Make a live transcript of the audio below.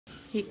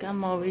Hika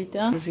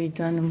mოვიდა,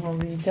 ბაზრიდან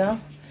მოვიდა.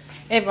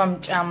 ევამ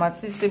ჭამა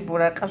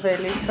ციციბურა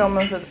ყველით,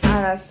 რომელსაც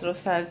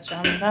არასდროს არ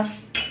ჭამდა.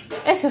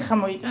 ეს ახლა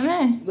მოიტანე?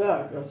 და,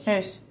 კაცო.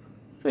 ეს.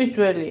 თუ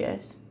ძველია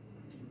ეს.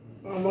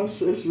 ამას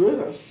ეს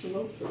ვერას,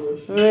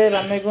 ვერა,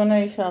 მეგონა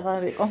ის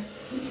აღარ იყო.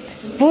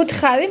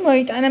 ვუთხარი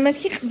მოიტანა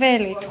მეთქი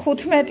ყველი,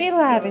 15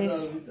 ლარის.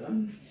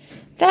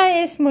 და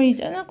ეს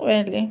მოიტანა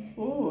ყველი.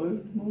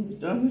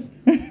 მოიტანა.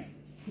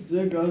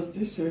 ზე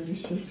გაზდის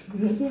ეგისეთი.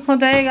 ხო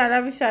და ეგ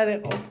არავის არ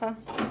ეყოფა.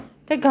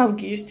 და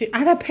გავგიჟდი,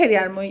 არაფერი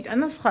არ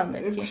მოიტანა სხვა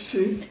მეთქი.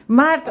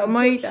 მარტო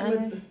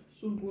მოიტანა.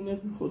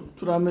 სულგუნები ხო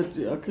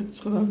 18 აქეთ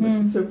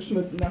 19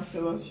 16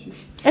 ნახევარში.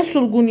 ეს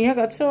სულგუნია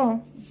კაცო?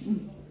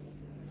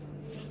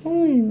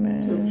 უიმე.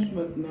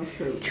 16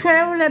 ნახევარში.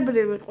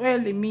 ჩვეულებრივი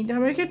ყველი მინდა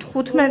მეთქი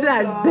 15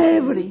 ლარის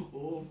ბევრი.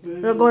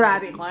 როგორ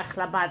არისო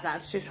ახლა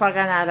ბაზარში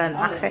სხვაგან არ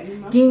ანახე.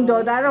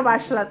 გინდოდა რომ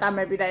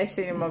ვაშლატამები და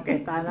ისინი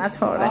მოგეტანა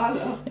თორე.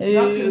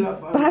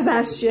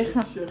 ბაზარში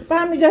ახლა.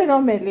 პამიდორი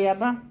რომელია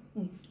ბა?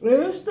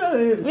 ეს და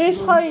ეს. ეს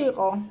ხო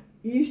იყო?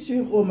 ის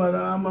იყო,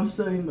 მაგრამ ამას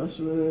და იმას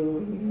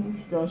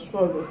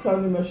გასხვავდა. თან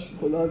იმაში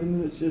ხო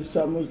ადმინისტრაცია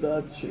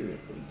 70-ში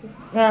იყო.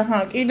 აჰა,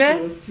 კიდე?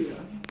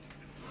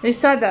 ეს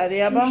სად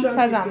არის აბა?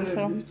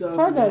 საზამთრო.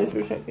 სად არის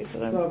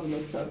შუშაკითრე?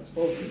 დაბნოთან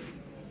ყოფილი.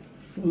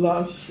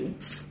 ლაში.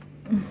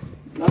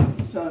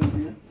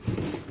 ლათისანია.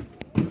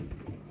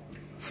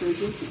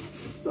 ეს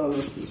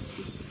სალათის.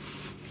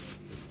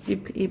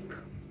 იპ.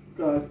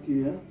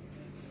 კარგია.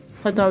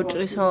 ხა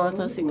დავჭრი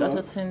სალათას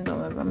იკასაც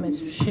ენდომება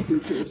მეცში.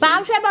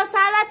 ბავშვებო,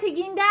 სალათი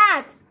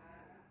გინდათ?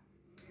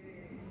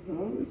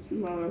 ვიცი,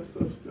 მაგრამ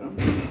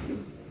სასწრაფო.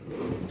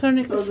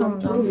 თორნიკოს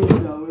უნდა.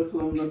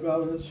 ახლა უნდა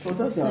გავეცხო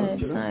და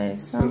დავჭრა.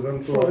 ესა.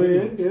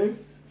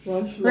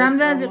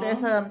 რამდენად იყო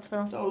საზამთრო?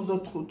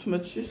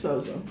 35-ში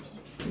საზამთრო.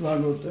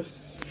 ლაგოდე.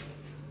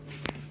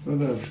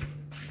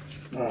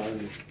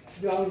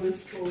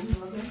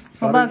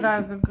 აბა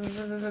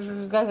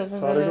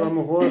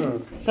სარეკლამო ხო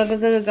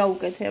არა?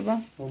 გაუკეთება.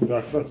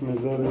 დახლაც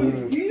მეზარე.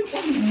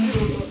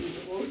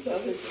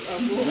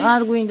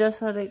 არ გვინდა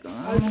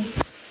სარეკლამო.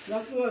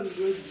 ნახევარი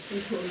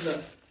გვერდით უნდა.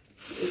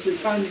 ესე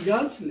კანი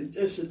გაცლი,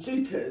 წესე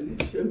წითელი,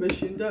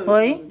 შემეშინდა.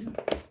 ой.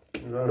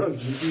 რა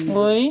ჯიდი.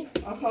 ой.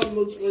 ახალ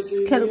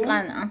მოწყვეტილი.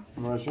 სქელკანა.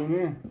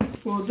 მაშინი?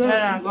 ხო და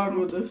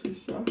ლაგოდე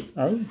ხისა.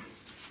 აი.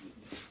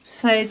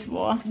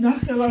 საერთოა.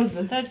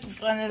 ნახევარზე. და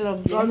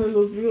წვანელობია.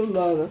 წვანელობია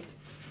ლარით.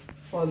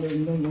 ხვალე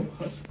უნდა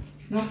მოხარ.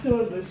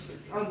 ნახევარზე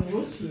კანი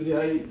მოწლი,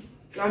 აი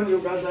კანიო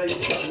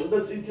გადაიცვალო და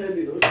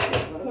წითელი რო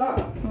შევა რა.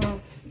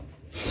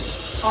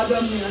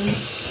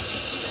 ადამიანის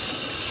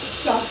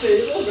სახე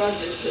იყო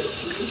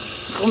გაკეთებული.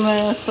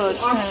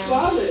 ყმესოჩე.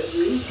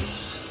 აკვალები.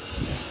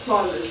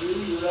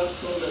 ხვალები რა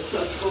თქმა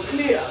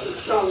საწყობია,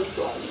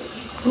 სალწვალი.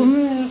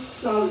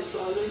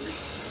 სალწვალი.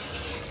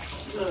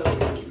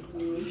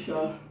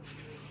 ისა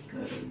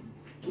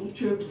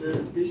უჩებზე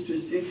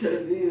ბისთვის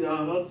წითელი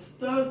რაღაც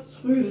და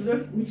ცხვირზე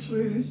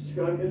უცხვირის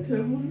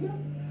გაკეთებული.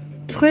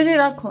 ცხვირი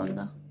რა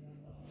ქონდა?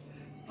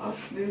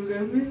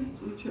 აფლილები,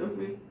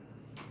 უჩები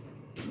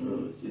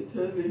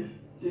წითელი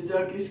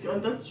ძიძაკისგან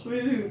და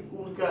ცხვირი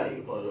გურგა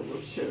იყო,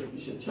 როგორც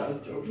შეიძლება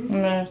ჩარჯობი.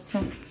 მერტო.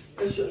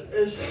 ეს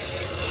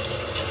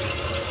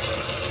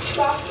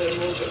საფე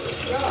მოგება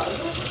რა.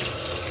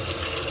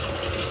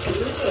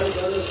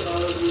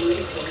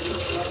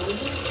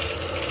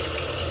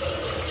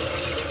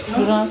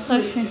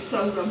 გრასაში.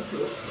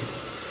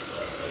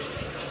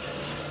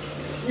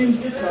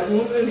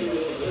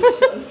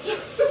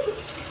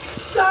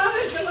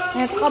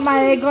 ეხლა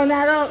ეგონა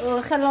რომ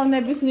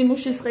ხელოვნების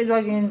ნიმუშის ყიდვა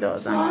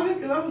გინდოდა.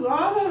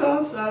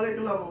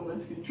 სარეკლამო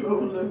მეთქი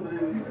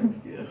ჩვეულებრივი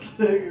მეთქი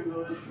ახლა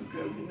ეგრე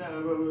თუკებინა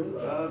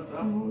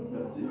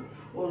წამოვიდი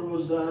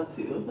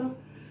 50-იო და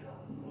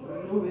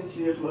ნუ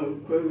ვიცი ახლა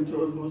ქვევით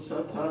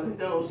 40 არის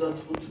და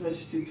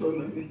 35-ში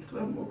თვითონები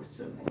თხრა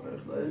მოგცემ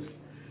ახლა ეს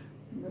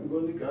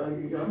მეგონი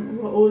კარგი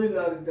გამოვა 2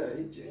 ლარი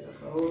დაიჭირა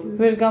ხა 2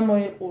 ვერ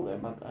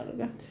გამოიყურება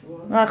კარგად.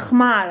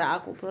 ხმა არა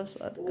აქ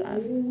უბრალოდ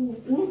კარგი.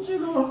 უცი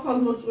რომ ახალ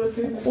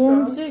მოწყვეტილი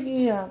უნცი კი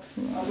აქვს.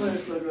 აბა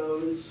ახლა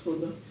გავიცხო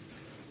და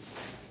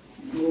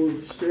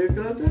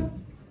შეგადა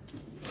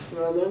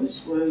რალარის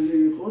ყველი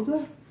იყო და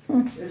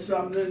ეს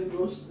ამდენი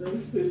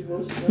მოსდევს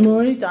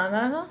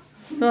მოიტანა რა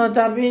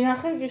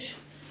დავინახე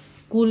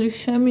გული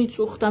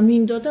შემიწუხდა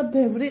მინდოდა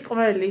ბევრი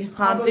ყველი.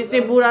 ამ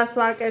ციციბურას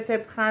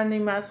ვაკეთებ ხან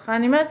იმას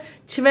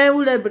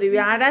ჩვეულებრივი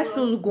არა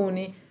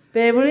სულგუნი.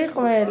 ბევრი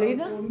ყველი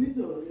და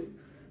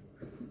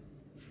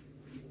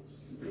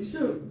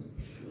ისე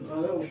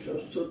არა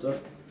უშავს ცოტა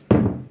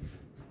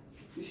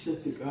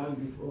ისეთი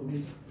კარგი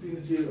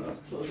პირდი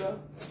ვართო და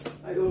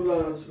აი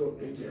ორლარას რო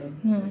ყიდიან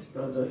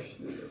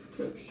გადაშლილი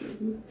თებში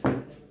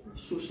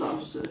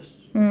სუსავსეს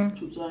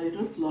თუ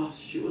წაიღებ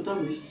ლაშიო და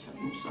მის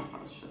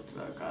მოსახარშად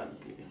რა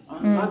კარგია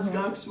ან რაც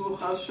გაქვს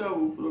მოხარშა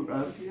უფრო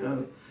კარგია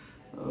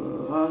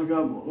არ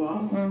გამოვა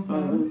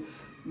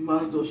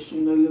მარტო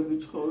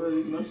სუნელებით ხოვე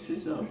იმას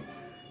იზა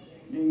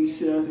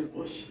იმისი არ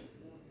იყოს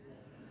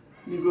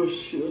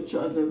ნიგოშიო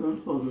ჩადება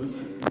ხოლმე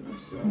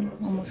იმას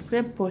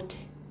მოსკრე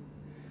ბოთი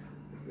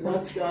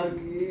რაც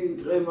კარგი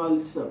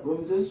ტრემალისა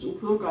პომიდორის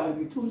უფრო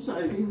კარგი, თუმცა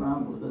იგი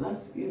მამოდა,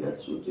 რაც კიდე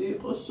ცუდი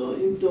იყოსო,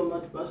 იმ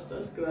დომატ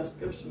პასტას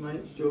კრასკებს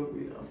მაინც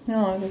ჯობია.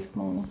 ეს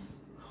მომა.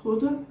 ხო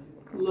და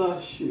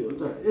ლაშიო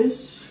და ეს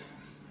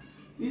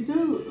კიდე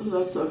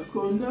რაც აქ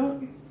ქონდა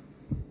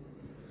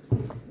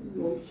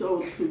მომცა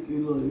 4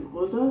 კილო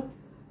იყო და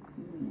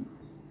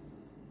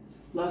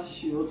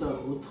ლაშიო და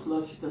 4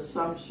 ლაში და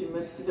 3-ში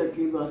მეთქი და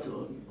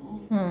გიბატონი.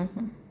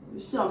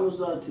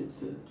 70-ით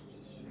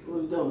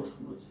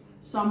 280.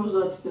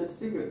 70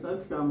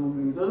 წიგნად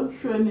გამომივიდა, რომ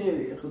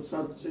შვენიერია ხო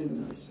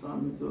საწინა ის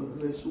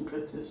პომიდორი, ეს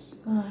უკეთესი.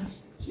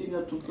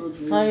 წინათ უფრო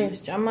ძვირი. აი ეს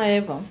ჭამა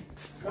ება.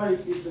 კაი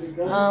კიდე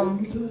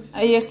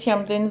აი ერთი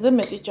ამდენზე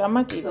მეტი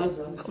ჭამა კიდე.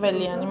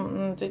 ყველიანი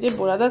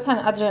ძიძიბურა და თან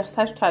ადრე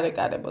საჩვარე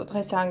გარებოდა.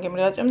 დღეს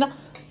ანგემრი აჭემ და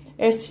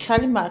ერთი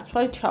ცალი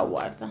მართვალი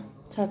ჩაუვარდა.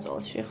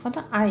 საწოლში ხო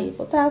და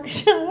აიღო და აქ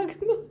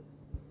შაგნო.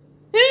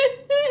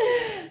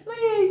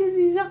 აი ეს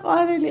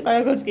ისაყარელი ყო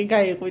როგორც კი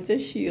გაიღვიძე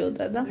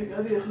შიოდა და. ეგ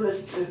არის ახლა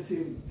ეს ერთი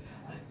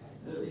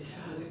ის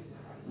არის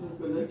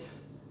მოგეთ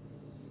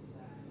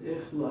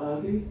ეხლა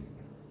არის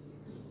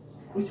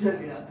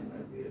უჩელი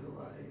ატმები რო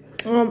არის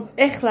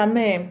ეხლა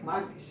მე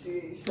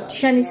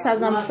შენი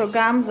საზამთრო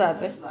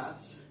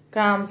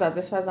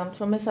გამზადე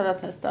საზამთრო მე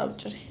სადაც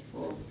დავჭრი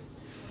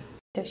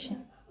ეში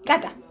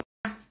კატა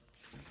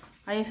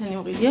აი ესენი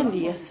უყიდია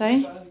ლიას აი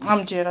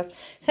ამჯერად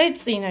ეს არის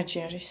წინა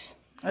ჯერის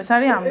ეს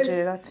არის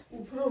ამჯერად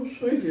უფრო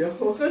მსხვილია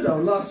ხო ხედავ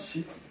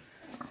ლასი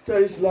და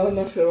ის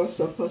ლანახევა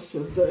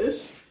საფასო და ეს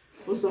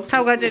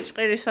თავ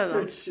გაჭეჭყირი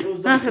საზამთრო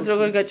ნახეთ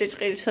როგორ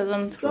გაჭეჭყირი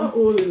საზამთრო და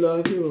ორი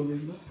ლარი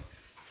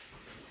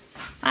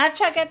არ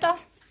ჩაკეტო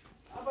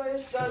აბა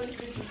ეს დალის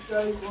ბიჭი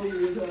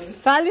დაიყვანია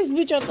დალის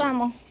ბიჭო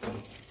წამო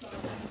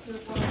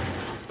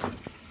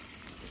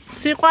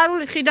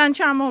სიყვარული ხიდან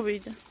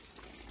ჩამოვიდა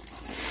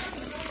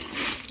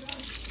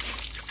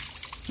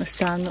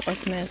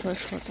სანყოს მე თო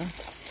შოთა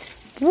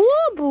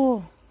ბუბუ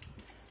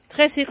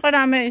დღეს იყო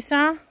რამე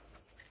ისა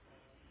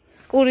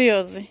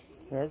კურიოზი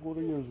რა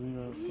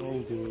კურიოზია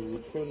აუდე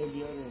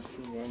უცხორაგიანი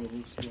ან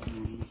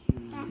რუსიანი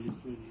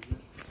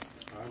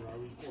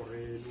ან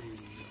კორეელი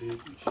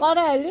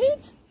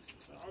კორეელიც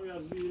აი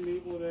აზილი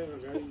კორეა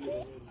გაიგე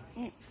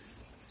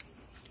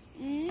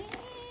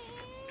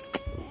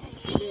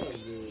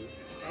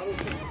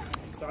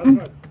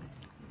სადღაც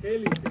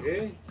ელიტე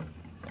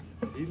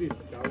ილი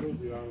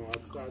დავრობი ანუ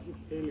 10 საათი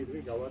ელიტე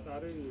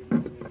გავატარე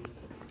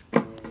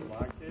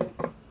ვაკე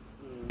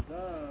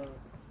და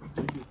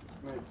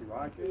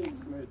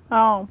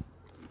აუ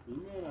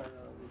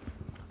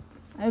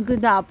ეგ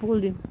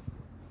დაპული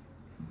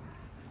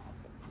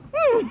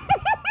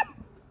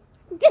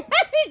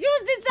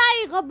ჯუსტი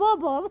წაიღო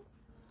ბობო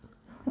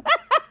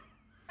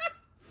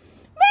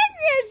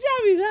მე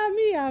შევი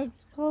რამე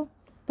აქვს ხო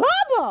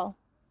ბობო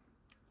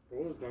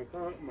როს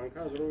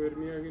მანქანას რო ვერ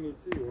მიაგინ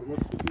იცი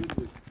 40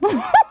 წუთი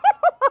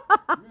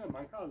მე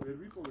მანქანას ვერ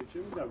ვიყოლე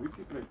ჩემი და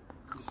ვიფიქრე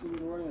ისინი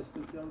რო არიან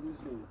სპეციალური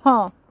ისინი ხო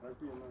რა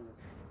ქვია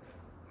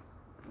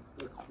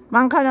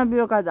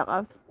მანქანებიო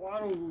გადაყავთ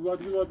ანუ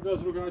ვადგილადგას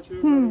რო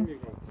განაჩერებდა რომ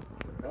მიყავ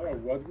არა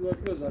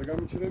ვადგილადგას არ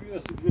გამოჩერებია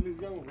სიძველის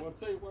გამო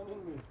ვარცა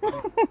იყვანებდი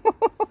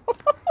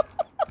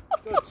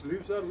და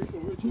სლიფს არ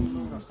ვიყოლე ჩემი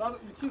მანქანას სად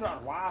იცი რა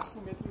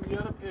 800 მეტრი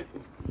მიარა ფეხი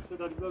ისე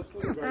დადგას თუ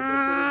რა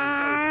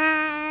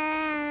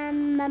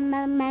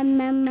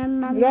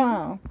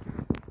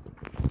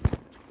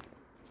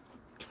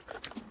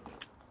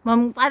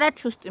მამ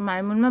პარაჩუსტი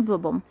მაიმუნმა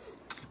ბობომ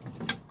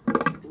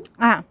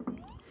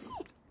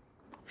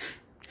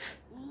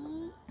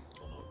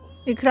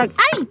იქ რა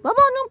აი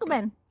ბაბა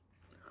ნუკბენ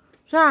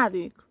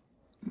ჟარიკ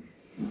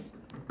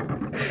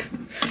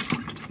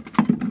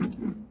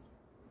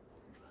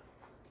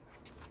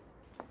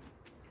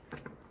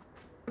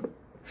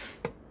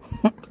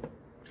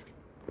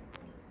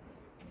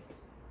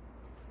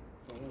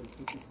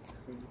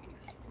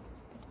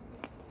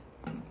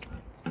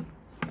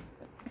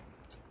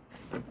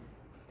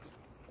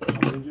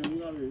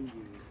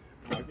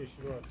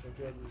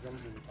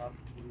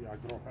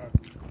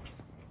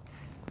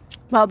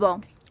ბაბა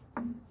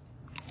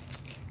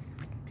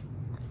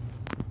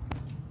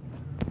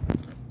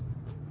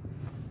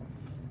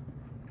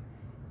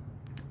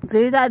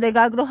ძირითადად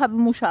აგროხები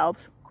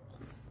მუშაობს.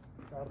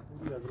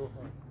 კარტული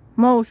აგროხა.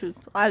 მოუში,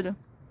 ყალი.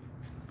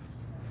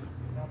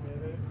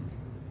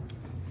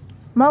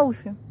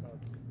 მოუში.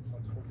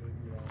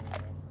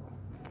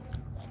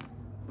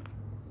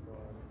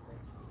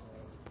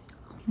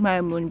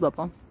 მაიმუნი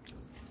ბაბა.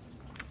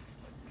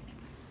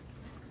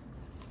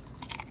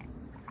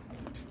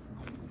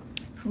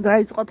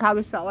 გაიწყო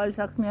თავის საყვარელი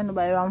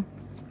საქმიანობა ევამ.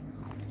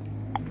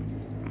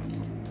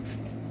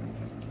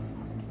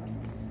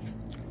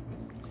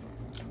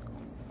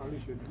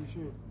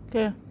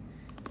 Què?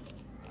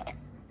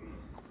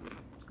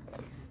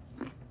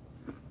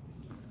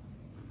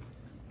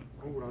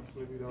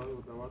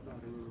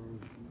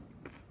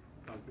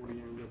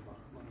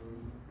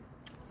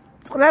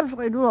 წყლებს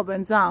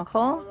ყიდულობენ ძალიან,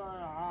 ხო?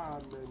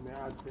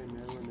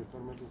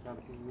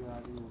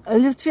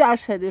 ელიფტში არ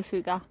შედის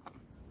იქა.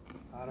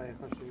 არა,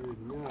 ეხლა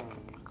შევიდნია.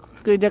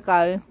 კიდე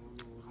კაი.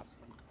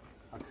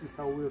 აქ იცის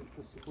თავი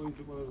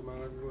სიყვარული ყველაზე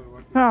მაგარი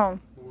ვარ. ხო.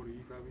 ორი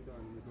გავიდა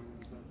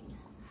მეთონის.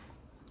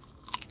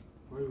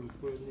 ვაი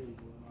უცხოელი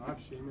არ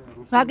შეიმენა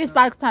რუსული. ვაკის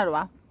პარკთან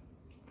როა.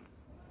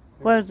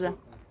 გვერდზე.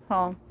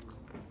 ხო.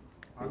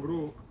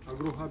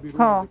 აგროჰაბი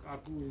რომ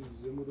კარტული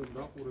ზემოდან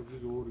დაყურებს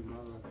ის ორი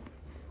მაგარი.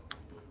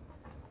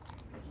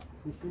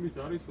 რუსულიც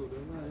არისო და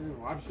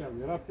ვარშა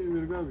ვერაფერი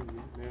ვერ გავიდი.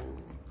 მე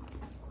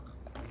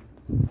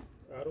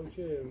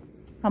კაროჩე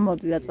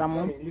ამოდი და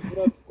წამო.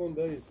 ინგლისურად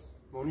მქონდა ის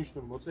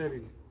მონიშნული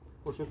მოწერილი.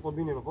 ხო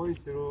შეტყობინე ხო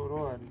იცი რო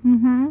არის.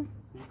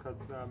 იქაც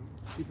და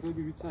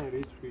ციფრები ვიცანი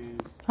რიცხვი.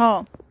 ხო.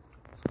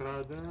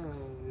 9 და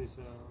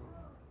ისა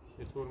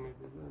 12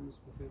 და ის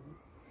მოხები.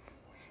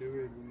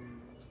 შევედი.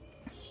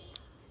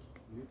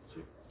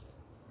 ვიცი.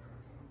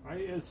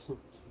 აი ეს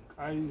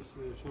კაის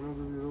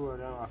შენობები რო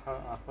არის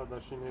ახლა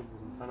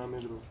დაშენებული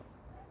თანამედროვე.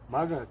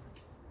 მაგათ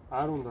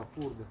არ უნდა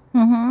ხურდა.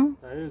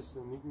 და ეს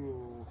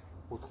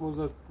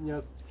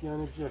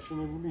 90-იანებში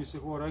აშენებული ისე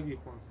ხო არ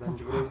აგიყვანს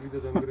დამჯგრეული და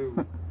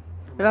დამგრეული.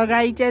 რა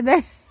გაიჭედე?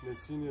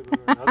 მეცინება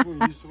რატო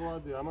ის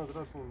ხვადე ამას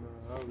რა თქონდა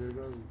რა ვერ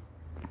გავი.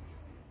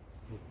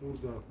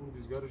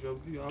 ხურდის გარშე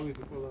ავდი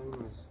ავედი ყველა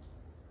იმას.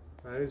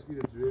 აი ეს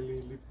კიდე ძველი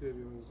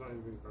ლიფტები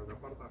საერთოდ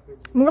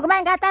გაპარტახები.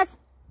 მულკმან გატას.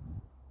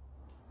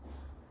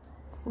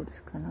 ხურის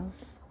კანალ.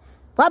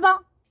 ბაბა.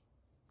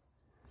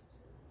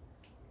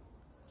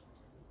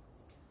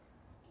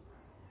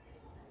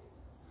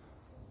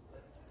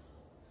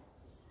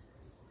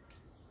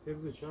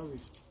 ეგზე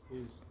ჩავის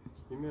ის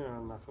იმე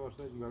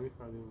ნახევარსაათი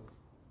გამიხადე.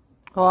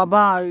 ხო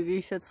აბა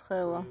ისეც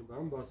ხელა.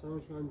 ამ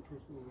ბასანოჩანი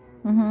ჩუს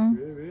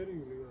ვერი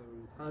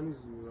თანის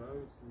რა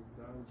ვიცი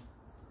და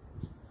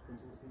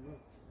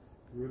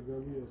ვერ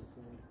გავიარ.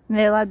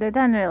 ნელა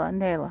დედა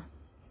ნელა.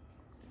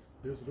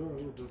 ეს რა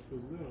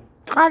დასწრდა?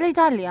 წყალი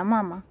დალია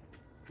მამა.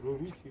 რო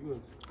ვიცი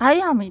გას. აი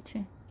ამითი.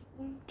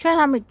 ჩვენ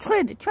ამით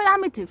ხვიდი, ჩვენ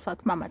ამით ვსვათ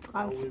მამა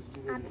წყალს.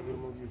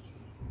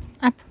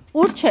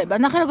 ურჩება,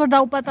 ნახე როგორ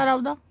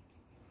დაუპატარავდა.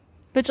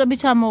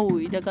 ბეწებიც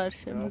ამოუვიდა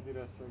გარშემო.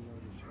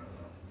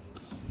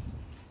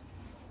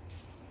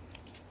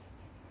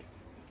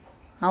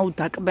 აუ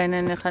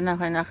დაკბენენ ხა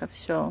ნახეთ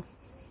შო.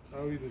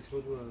 ავიდე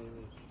ცოდვა.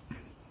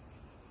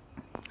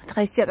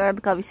 დღეს შეყარად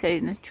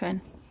გავისეირნეთ ჩვენ.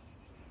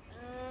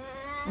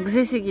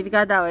 გზის იგით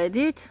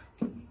გადავედით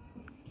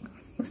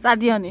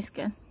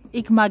სტადიონისკენ.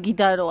 იქ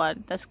მაგიდა რო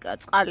არის და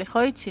წყალი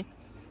ხო იცი?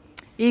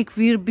 იქ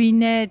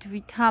ვირბინეთ,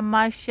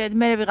 ვითამაშეთ,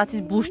 მე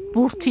ვიღაცის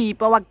ბურთი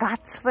იპოვა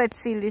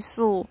გაცრეცილი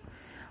სულ.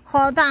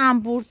 ხო და ამ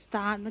ბურთს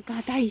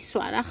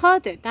გადაისვარა ხო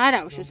და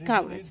არავშეს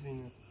გავრეთ.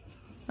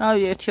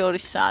 აი 1-2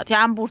 საათი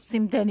ამ ბურთს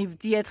იმდენი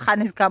ვდიეთ ხან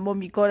ეს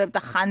გამომიგორებ და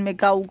ხან მე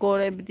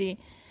გაუგორებდი.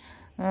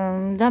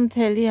 და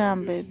მთელი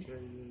ამბები.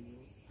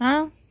 ჰა?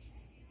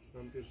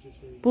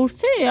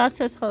 ბურთი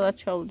 1000 ერთხელაც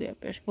ჩაუდია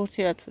პირში, ბურთი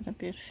რა თქმა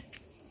პირში.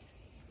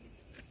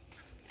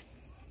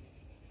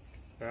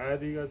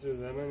 გადიგაცო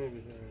ზამანები.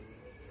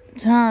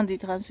 ძალიან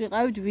დიდღანს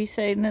ვიყავით,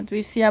 ვისეირნეთ,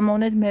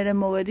 ვისიამოვნეთ, მერე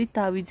მოვედით,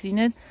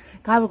 დავიძინეთ,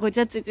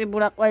 გავიღვიძეთ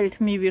წიწიბურა ყველით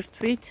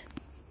მივირთვით.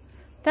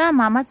 და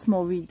მამაც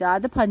მოვიდა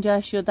და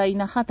ფანჯარაშიო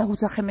დაინახა და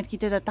უძახე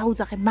მეთქიდე და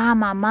დაუძახე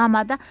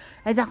მამა და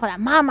ეძახა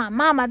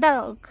მამა და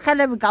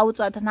ხელები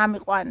გაუწვათ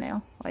ნამიყვანეო.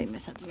 აი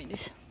მესად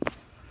მიდის.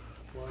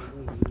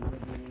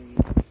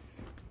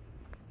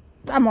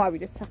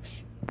 წამოავიდეთ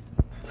სახში.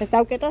 ეს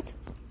დავკეტოთ?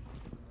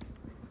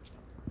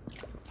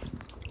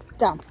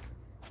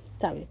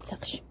 დავიდეთ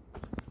სახში.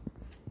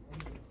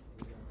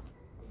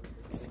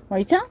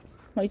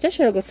 მოიცა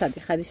შე როგორ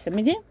სადიხარ ისე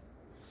მიდი?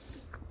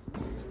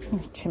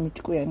 ჩემი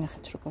ჭკვიანი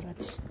ნახეთ როგორ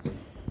არის.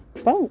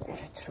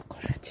 ბაუყურეთ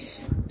როგორ არის.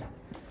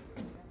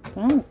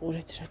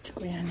 ბაუყურეთ რა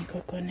ჭკვიანი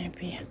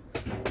გოგონებია.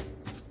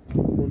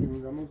 პოლი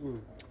გამოძული.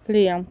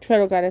 ლია, ჩვენ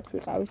რო გარეთ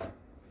ვიყავით.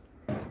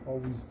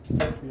 აუვის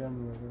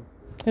ჭკვიანია რა.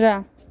 რა?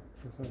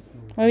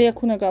 აი აქ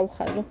უნდა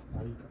გავხადო.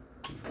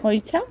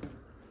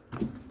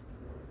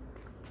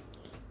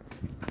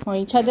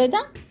 მოიცა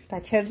დედა?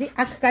 გაჩერდი?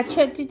 აქ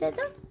გაჩერდი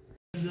დედა?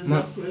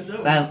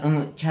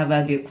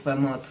 ჩავაგიქვე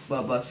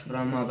მოთხოვას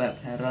რომ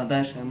მოვეფერო და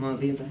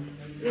შემოვიდა.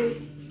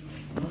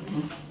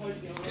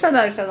 სად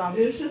არის საგამ?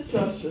 ესეც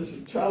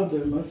ჩავდე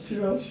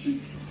მასივაში.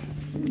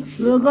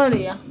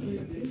 როგორია?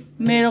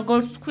 მე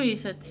როგორც თქვი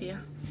ისეთია.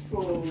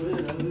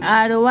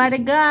 არ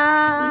ვარგა.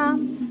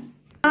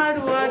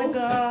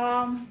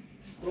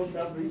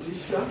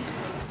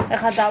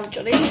 ეხა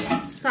დავჭრი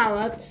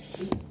სალატს.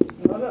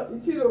 არა,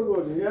 იცი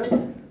როგორია?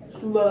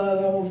 სულ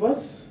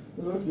არამობას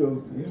რო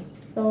ჯობია.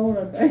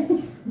 დაურაკაი.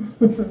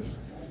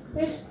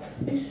 ეს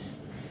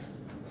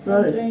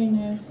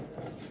რაინე.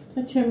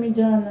 ჩემი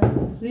დანა.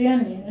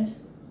 რიანი ეს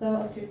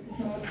სალატისთვის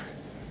მოდი.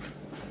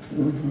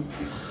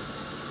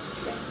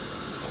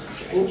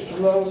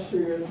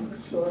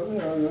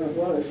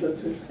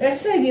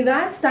 ესე იგი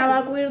რას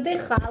დავაკვირდი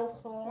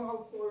ხალხო?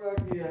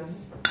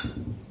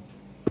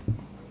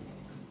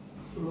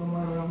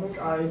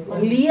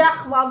 ლია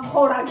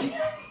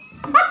ხვამხორაგიანი.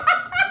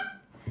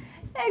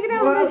 ეგრე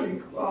უნდა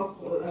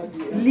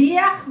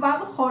ლია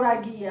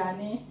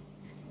ხვამხორაგიანი.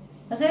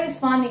 ასე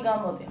სვანი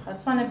გამოდიხარ.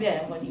 სვანები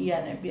არა მგონი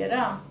იანებია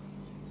რა.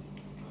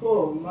 ხო,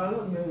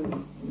 მაგრამ მე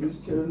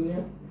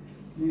მისჩერნია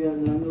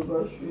Diana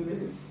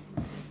Nobashvili,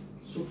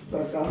 Sufta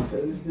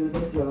Kafeli, Zeda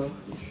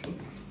Jarafishu.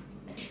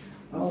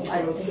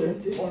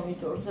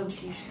 Pomidorზე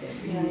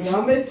ვკიშკები.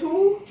 რამე თუ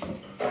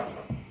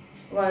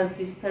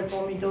ვარდისფერ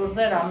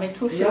პომიდორზე რამე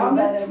თუ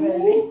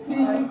შეუმარებელი.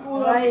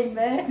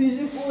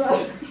 ფიზიკურად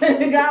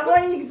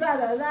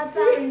გამოიგზავნა და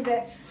წავიდე.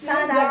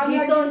 დანა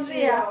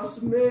გისოსია.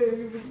 მე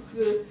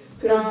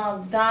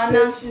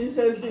დანა ხელში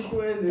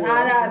თქვენი.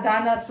 არა,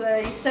 დანაც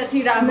ისეთი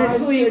რამე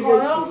თუ იყო,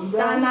 რომ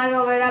დანა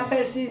რო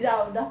ვერაფერს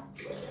იზავდა.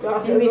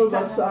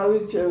 გახელობა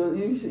სავიჩე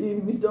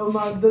იმიტომ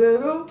ადრე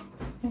რომ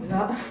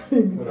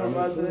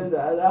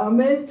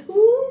რამე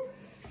თუ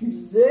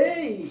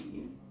ზეი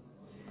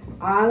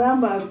არა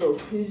მარტო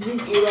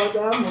ფიზიკურად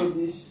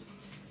ამოდის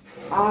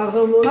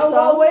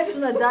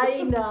აღმოსავლეთნა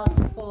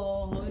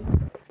დაინახოთ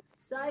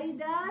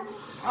საიდან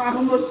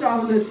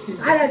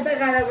აღმოსავლეთიდან არა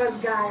წეგარებას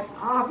გაი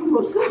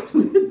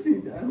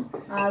აღმოსავლეთიდან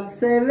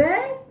ასევე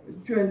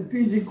ჩვენ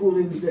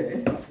ფიზიკური მზე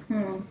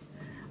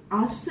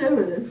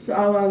ასევე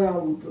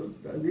სავარაუდოდ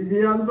და დიდი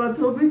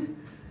ალბათობით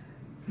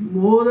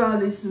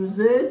მორალის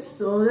მზეც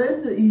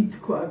სწორედ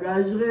ითქვა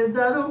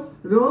გაჟღერდა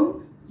რომ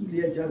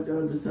ილია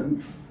ჭავჭავაძესთან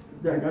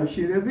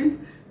დაკავშირებით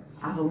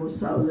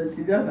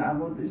აღმოსავლეთიდან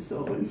ამოდის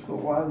სოღის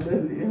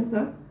ყვარდელია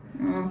და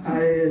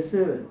აი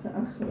ესე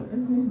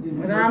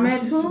რამე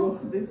თუ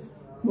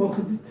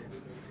მოხდით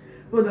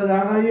ხოდა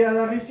რაღა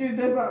იარაღი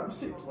სჭირდება ამ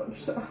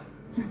სიტყვებსა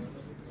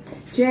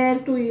ჯერ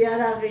თუ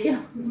იარაღია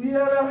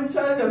იარაღიც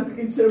არის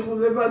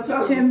მტკიცებულებაც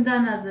არის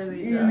ჩემდანაზე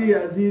ვიდა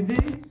ილია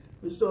დიდი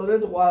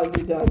სწორედ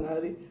ყვარდიდან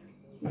არის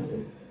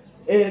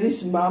ერის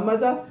მამა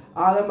და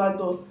არა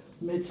მარტო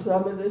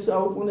მე-19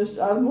 საუკუნეს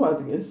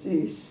წარმოადგენს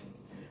ის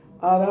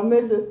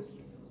არამედ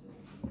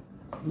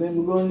მე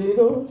მგონი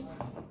რომ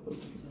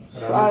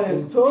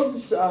საერთოდ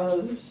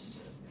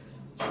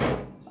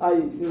აი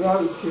რა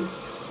ვიცი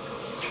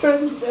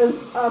ჩვენ წელს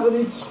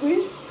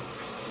აღრიცხვის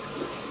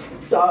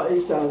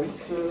ის არის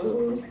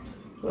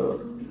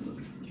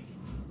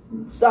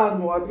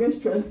წარმოადგენს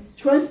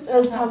ჩვენს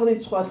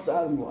წელთაღრიცხვას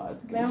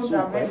წარმოადგენს. მე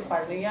უნდა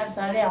მეხარია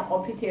ძალიან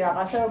ყოფითი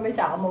რაღაცა რომელიც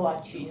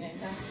აღმოვაჩინე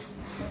და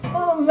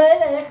მე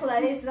ეხლა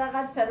ეს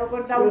რაღაცა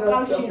როგორ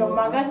დავუკავშირო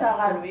მაგას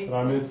აღარ ვიცი.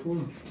 რამე თუ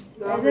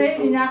ესე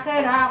ნახე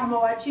რა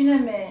აღმოვაჩინე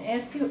მე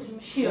ერთი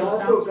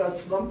შიოდა.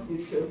 რატოგაცმა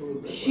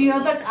მტკიცებული.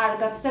 შიოდა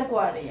კარგად და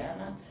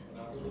გვარიანად.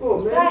 ხო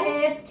მე და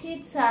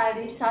ერთიც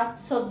არის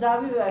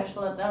აცოდავი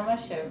ვაშლა და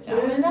მას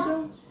შევჭამე და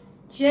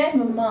ჯემ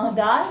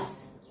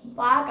მადას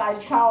Paka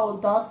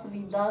ciao do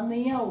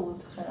svidania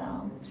უთხრა.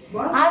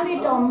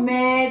 ამიტომ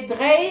მე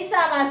დღეს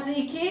ამას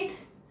იქით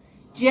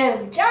ჯერ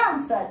ვჭამ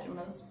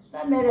საჭმელს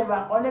და მე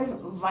ვაყოლებ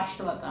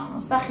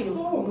ვაშლატამოს და ხილს.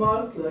 ო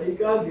მართლა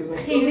იკადიო.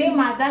 ხილი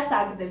მადას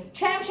აგდებს.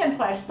 ჩემ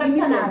შემთხვევაში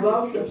თქვენთან არ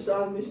ბავშვებს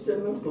არ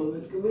მისცემენ ხოლმე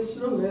თქმის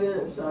რომ მე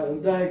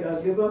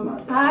დაეკარგება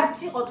მადა. არც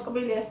იყო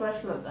ტკბილი ეს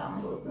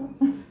ვაშლატამო.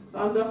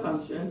 ანდახან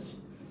შენს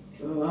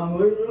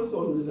ამოიღე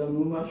ხოლმე და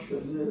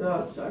მომაშვენე რა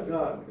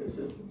საგააკ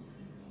ესეთი.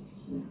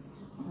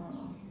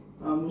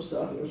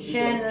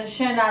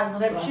 შენ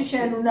აზრებში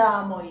შენ უნდა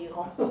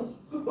ამოიღო.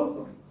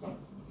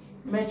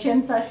 მე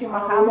ჩემცაში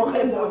მახ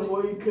ამოყებული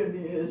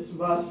მოიქნი ეს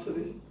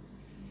ვასრის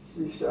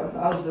სიშა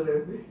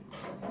აზრები.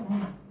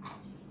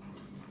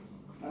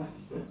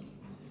 ასე.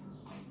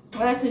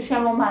 რაც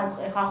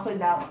შემომარყე ხახვი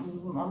და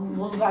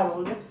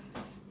ბულგარული.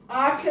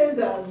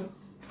 აქედან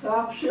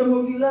ხახ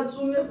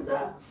შემოგილაწუნებ და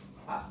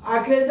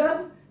აქედან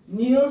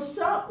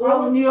ნიორსა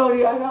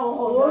ნიორი არა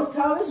ორ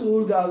თავის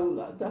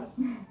ბულგარულად და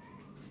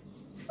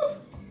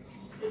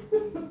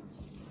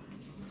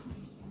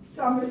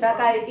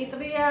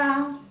საკაიკიტრია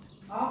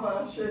აბა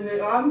შენ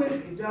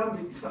ამეყი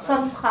დამიქა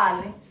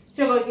სოცხალი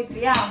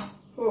შეგოიკიტრია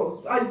ხო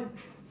აი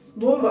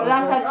მოვა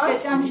რასაც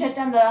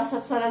შეჭამ და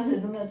რასაც არაზე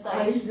უნდა წაი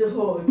აი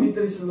ხო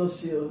ვიტრის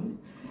ლოსიონი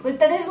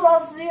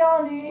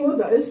ხო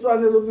და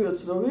ესპანელობიოც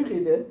რომ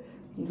ვიყიდე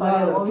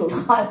ლარათო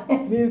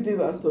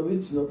მივდივართო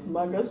ვიცნობ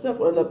მაგას და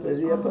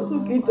ყველაფერი აფასო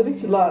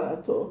კიტრიც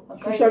ლარათო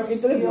შუშა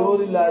კიტრები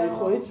 2 ლარი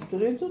ხო იცი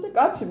დღისო და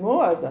კაცი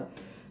მოვარდა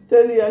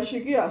თელიაში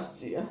კი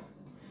 100-ია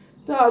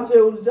და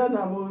აწეულიდან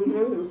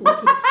ამოვიღებ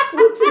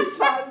 5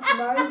 საათს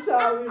მაინც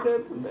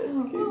ავიღებ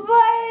მეთქი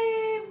ვაი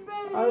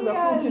არა და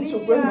 5-იც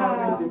უკვე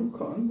ნამედი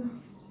მქონდა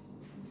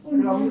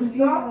რა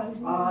ვიხდა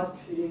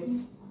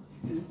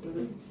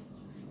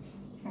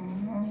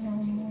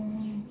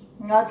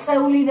 10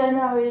 აწეულიდან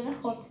ავიღე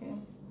 5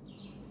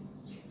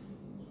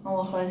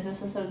 ახლა ეს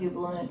სასარგებლო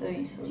პლანეტა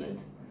ისურვეთ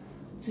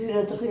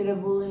ძირად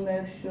ღირებული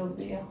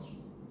მევშობია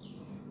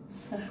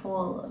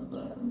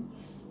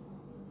საშუალებებს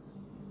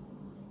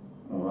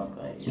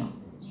ურაკაია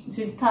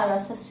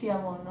ძირთარასა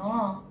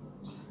სიამოვნოა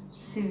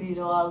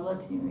სივირო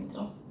ალბათ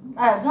იმიტომ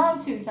არა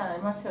ძალიან ცივით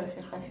არის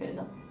მათეოში ხა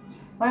შედა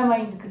მაგრამ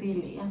მაინც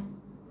გრილია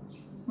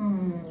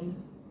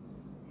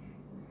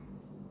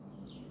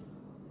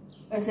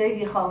ესე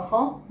იგი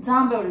ხალხო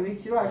ძალიან ბევრი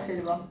ვიცი რომ არ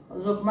შეიძლება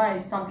ზოგმა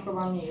ის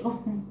დამწრობა მიიღო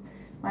მაგრამ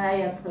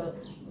აი აქ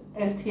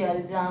ერთი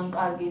არის ძალიან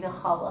კარგი და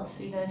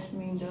ხალასი და ეს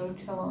მინდა რომ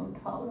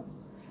ჩავამთავრე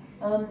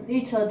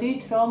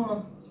იცოდით რომ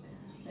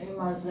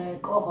იმაზე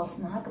კოღოს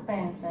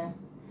ნაკბენზე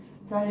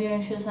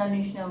ძალიან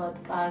შესანიშნავად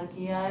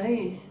კარგი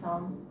არის,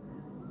 რომ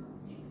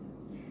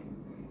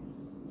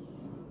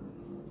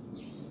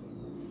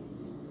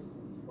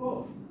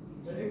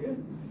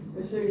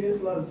ესე იგი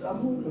ახლა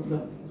წამოვიდა.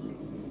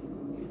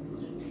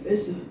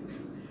 ეს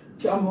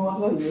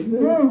ჩამოაღალია.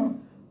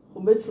 ხო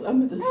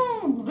მე-19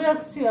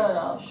 რეაქცია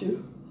რა.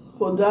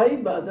 ხო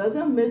დაიბადა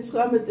და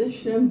მე-19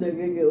 შემდეგ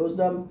ეგე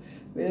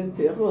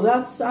 21 ხო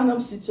რაც სანამ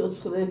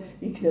სიცოცხლე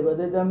იქნება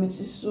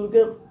დედამიწის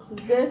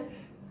ზურგზე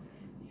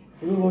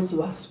როგორც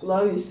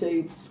ვარსკვლავი ისე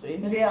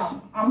იბწყინებს. რია,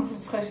 ამ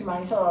სიცხეში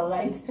მაინც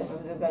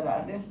ლაითისებებზე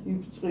გადაარდე.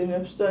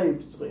 იბწყინებს და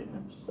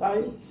იბწყინებს. აი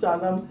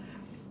სანამ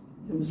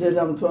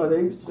მზედამთვარე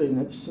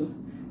იბწყინებს.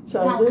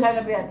 ცაზე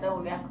ხალები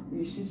აწეული აქვს.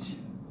 ისიც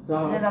რა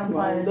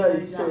თქმა უნდა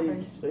ისე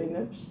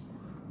იბწყინებს.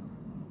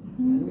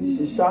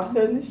 მისი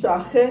სახელი,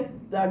 სახე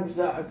და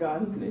გზა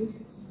განვლი.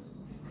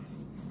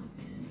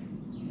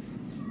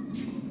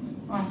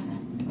 ასე.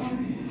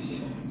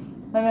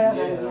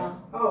 მეგრა.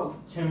 აუ,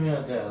 ჩემი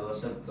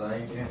აკელოსაც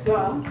წაიგე.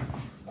 და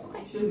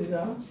შენი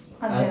რა?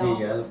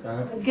 აჯიალკა.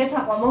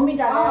 გეთაყვა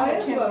მომიტანა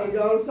ჩემი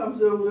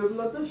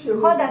გავსამზეურებლად და შემო.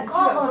 ხო და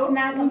კოღოს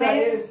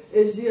ნაკბეს.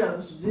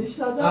 ეზიანს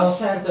ძისა და აუ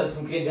საერთოდ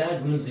უკიდა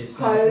გუნზის.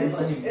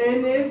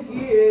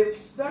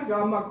 ენერგიებს და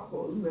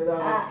გამაქხოლმე რა.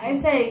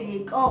 ესე იგი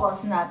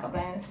კოღოს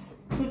ნაკბეს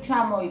თუ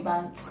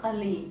ჩამოიბან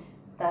წყლით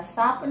და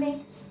საპნით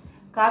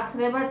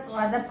გაქრება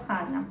წვა და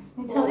ფხანა.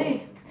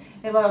 იცოდით?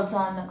 ებარო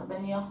ძალიან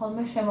ნაკბენია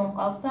ხოლმე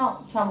შემომყავს და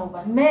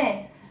ჩამოვან. მე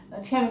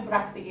ჩემი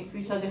პრაქტიკით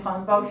ვიცოდი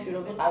ხოლმე ბავშვი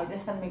რო ვიყავი და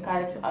სანამ მე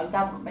გარეთ ვიყავი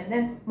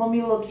დამკმენდნენ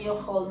მომილოკიო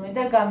ხოლმე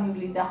და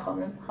გამივლიდა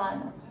ხოლმე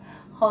ფხანა.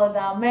 ხო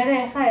და მე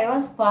ხა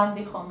ევას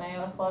ბანდი ხოლმე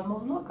ევას ხოლმე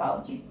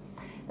მომლოკავდი.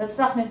 და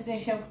სახნის წინ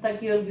შემხვდა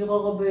გიორგი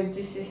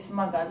ღოღობერძის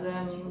მაგაზე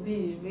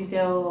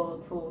ვიდეო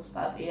თუ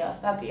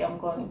სტატია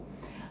მგონი.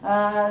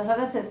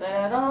 სადაც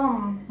ეწერა რომ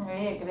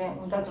ეგრე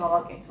უნდა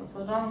გავაკეთოთ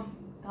და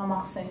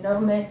გამახსენდა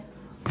რომ მე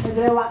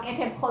ეგრე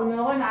ვაკეთებ ხოლმე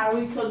ოღონ არ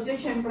ვიცოდი და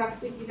ჩემ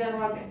პრაქტიკიდან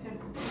ვაკეთებ.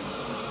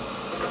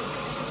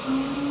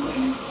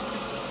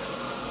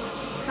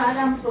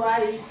 სანამ თუ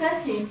არის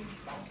ისეთი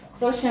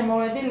რომ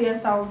შემოვედი ლიას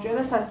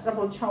დაუჭერა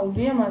სასწრაფოდ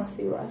ჩაუდია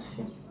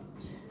მაცივარში.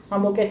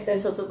 ამოკეთდა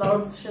ესო ცოტა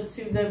რომ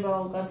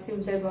შეცივდებაო,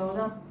 გაცივდებაო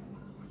და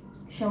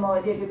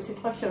შემოვედი ეგეთ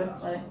სიტყვას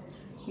შევესწარე.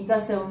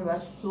 იგასეუნება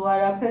სულ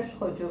არაფერს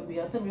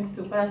ხოჯობია და მივხვდი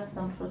უკვე რა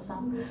სამშროცა.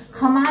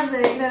 ხმაზე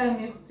ეგრევე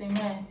მივხვდი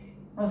მე.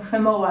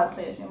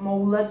 შემოვარტყე,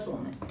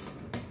 მოულაწუნე.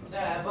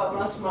 და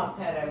ბაბას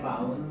მაფერება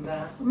უნდა.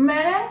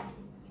 მერე?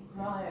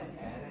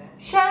 მაერკერე.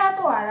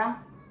 შენატო არა?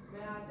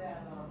 მე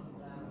ადელა.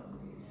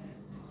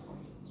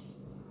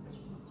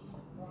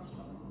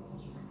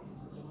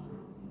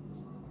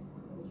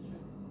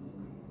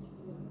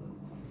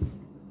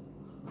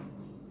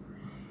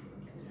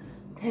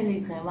 თელი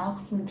დღე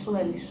მაქვს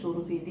მწველი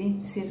სურვილი,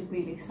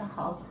 სირბილი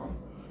სახალხო.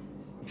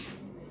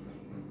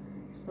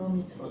 რომ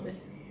იცოდეთ.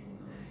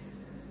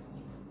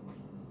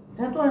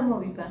 რატო არ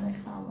მოვიგან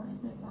ახლა ამას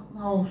ნება?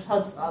 აუ,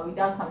 საწავი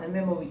და აქამდე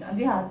მე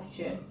მოვიტანდი 10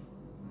 ჯერ.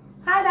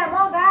 ხადა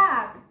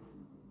მოგაკ.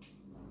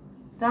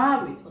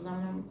 დავიწყდა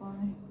მე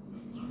მგონი.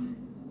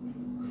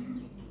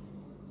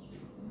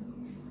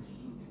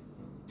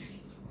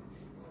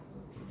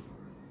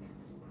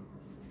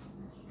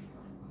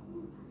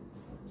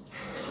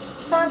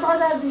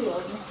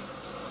 სანტადადიოდი.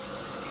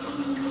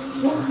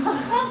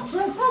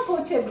 ხა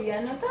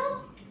პოჩებიანო და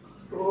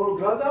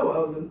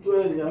გადავავდე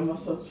მტვერი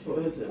ამასაც ხო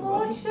ეძება.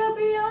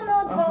 პოჩებიანო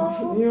და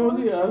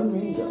ნიორი არ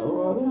მინდა,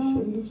 არა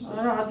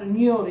შეიძლება. რაღაც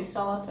ნიორი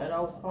სალატა რა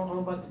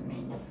უხმარობათ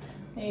მინდა.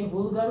 ей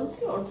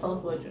ვულგარუსი ორ წელს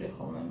ვაჭრი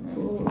ხოლმე მე.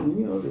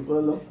 ნიორი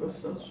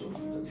ყველაფერს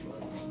ასურდება.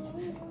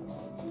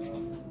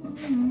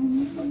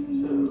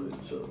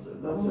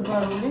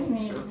 ვულგარული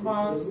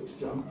მიყვარს.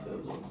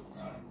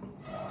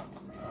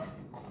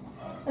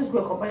 ეს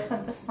გვეყოფა ეხლა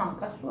და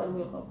სამკაც ვარ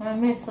ვეყოფა.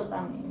 მე ცოტა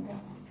მინდა.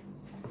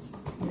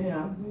 მე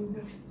არ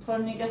მინდა.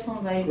 თორნიკეს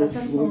უნდა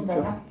იგასაც უნდა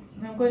რა.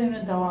 მე მგონი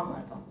უნდა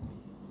დავამატო.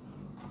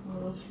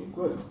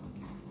 უკვე.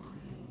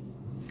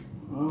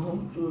 აჰა,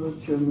 თუ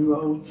ჩემი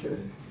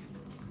ვაუჩერი.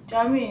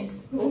 ჭამის?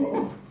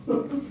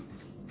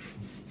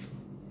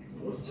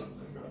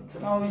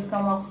 ის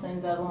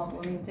გამახსენდა რომ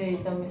ამბობი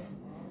დეიდამის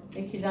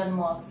იქიდან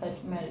მოაქვს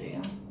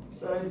საჭმელია.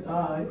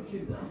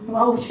 იქიდან.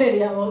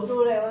 ვაუჩერია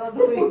მოძურეო რა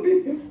თუ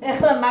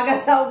ეხლა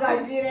მაგას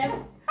ავგაჟირებ.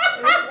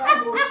 ეხლა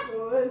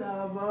მოხოვენ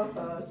აბა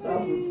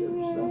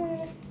საბუჩებს.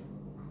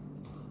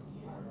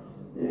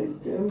 ეს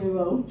ჩემი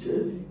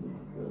ვაუჩერი.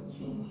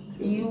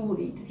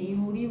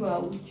 ტრიური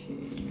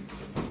ვაუჩერი.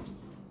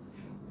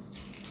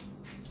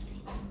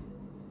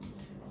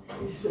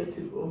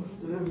 ისეთი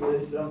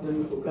მომდრეbles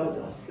რამდენი ხო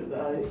გადასკდა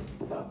აი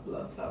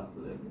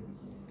თაფლები.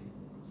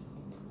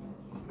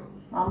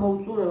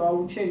 ამოუწურე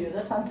ვაუჩერია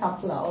და თან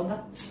თაფლაო და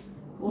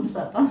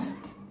უსატან.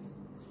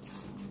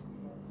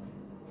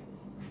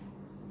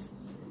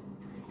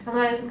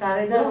 ხლა ეს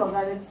გარედან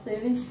ვაგარეთ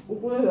ხელი.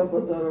 უკვე რა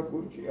პატარა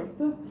კუჭი აქვს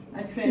და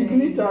ჩვენი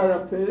შიგნით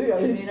არაფერი,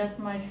 აი მირას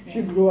მაჩვენ.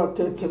 შიგროა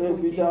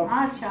თეთრები და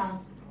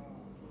ჩანს.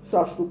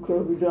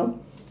 სასუქები და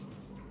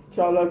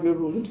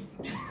ჩალაგებული.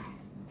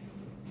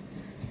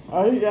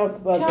 აი აქ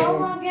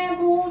ბატონო.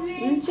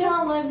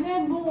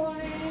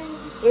 ჩალაგებული.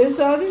 ეს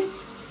არის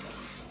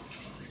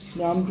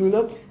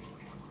ნამდვილად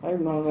აი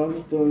მაღალი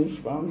დონის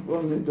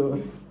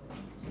პამპონიდორი.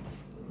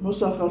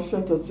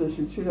 მოსახარშადაც ეს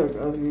იცი რა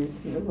კარგი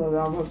იქნება,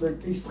 რამაზე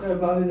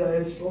კისტრებალი და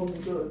ეს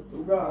პომიდორი თუ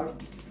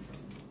გააქვს.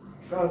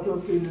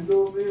 კარტოფილი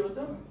დობიო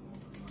და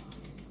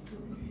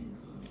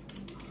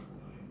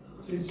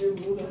ძიძი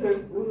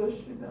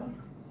ბურაში და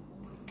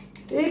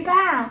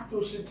იკა თუ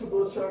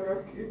სიტყვოცა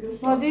გაკიდეს.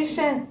 მოდი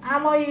შენ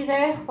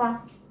ამოიღე ხვა.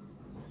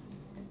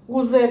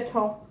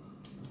 უზეთო.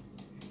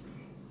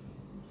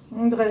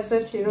 დღეს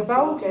ზეთი რო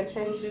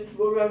გავუკეთე.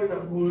 სიტყვა გავიდა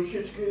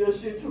გულშიც კიდე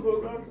სიტყვა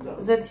გავიდა.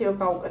 ზეთი რო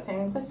გავუკეთე,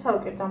 იმ დღეს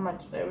ცალკე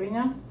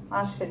დამაჭრევინა,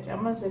 არ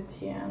შეჭამა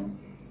ზეთიანი.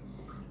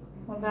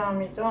 და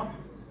ამიტომ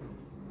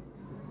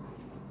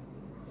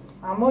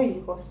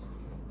ამოიღოს.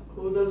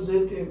 ხოდა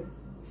ზეთი.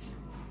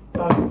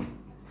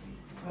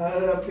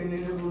 არა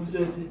ფინირებული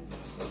ზეთი.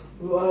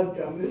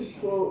 ვარკამის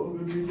ხო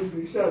ვიდი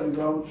ვიშარი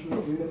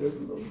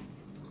გაუჩნობიერებულო.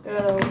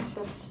 არა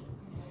უშავს.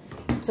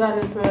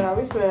 ძალით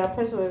ვერავის,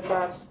 ვერაფერს ვერ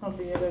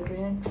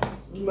გააცნობიერებინე.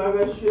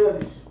 მაგაში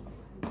არის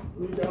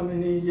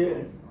ვიტამინი E.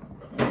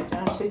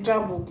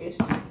 სიჭაბუკის.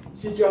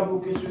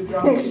 სიჭაბუკის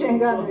ვიტამინი. შენ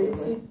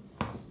გავიცი.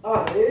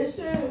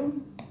 ესე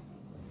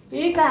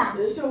იკა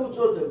ესე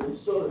უწოდები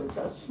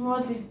სწორედაც.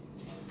 მოდი.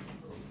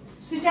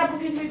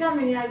 სიჭაბუკის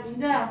ვიტამინი არ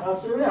გინდა?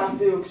 ასევე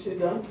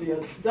ანტიოქსიდანტია.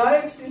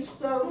 დაექსის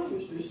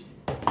ხსნარებისთვის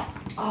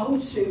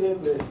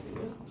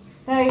აუცილებელია.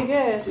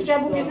 აიგე,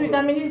 სიჭაბუკის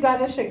ვიტამინის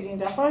გადაშე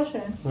გინდა, ხო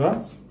შენ?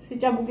 რაც?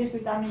 სიჭაბუკის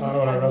ვიტამინის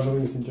არა,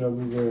 რაზოვის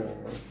სიჭაბუკე.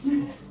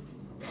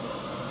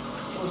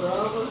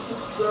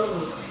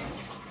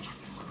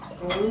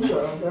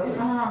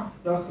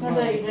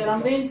 გადაიღე,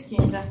 რამდენიც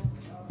გინდა.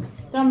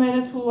 და მე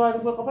თუ არ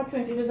გვეყოფა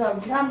ჩვენ კიდე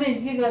დავიდე. რამდენიც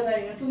კი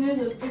გადაიღე. თუ მე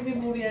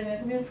ციგურიანია,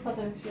 მე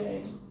ხათებში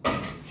აიღე.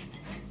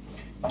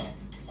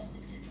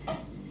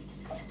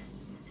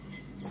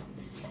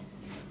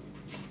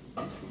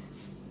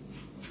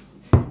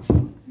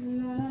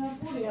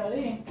 პური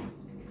არის?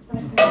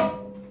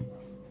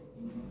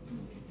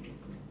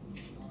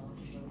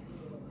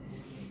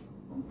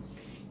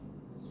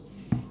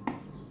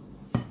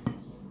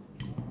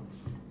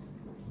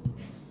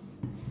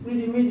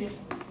 მიდი,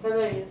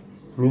 გადაიღე.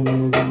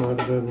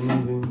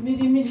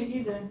 მიდი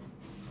კიდე.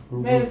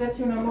 მე ზეთი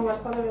უნდა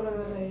მოვასხა და ვეღარ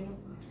გადაიღე.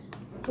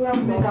 თუ რა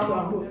მე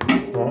დავამბობ.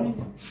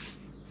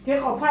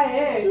 გეყოფა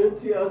ეგ?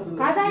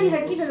 გადაიღე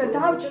კიდე და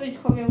დავჭრით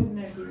ხო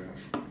გეუბნები.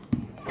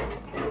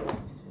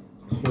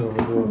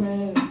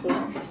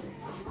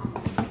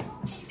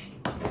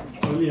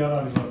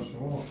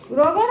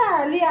 როგორ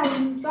არა ლია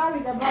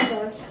წავიდა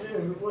ბაზარში.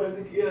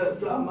 ყველი კი არა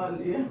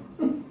ძამალია.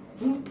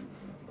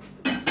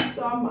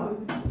 ძამალი.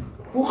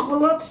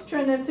 უხლოთ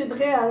ჩვენ ერთი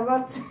დღე არ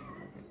ვართ.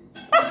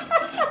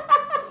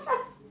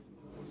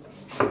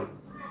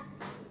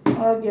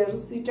 აგერ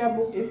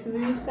სიჭაბუკის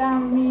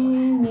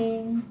ვიტამინი.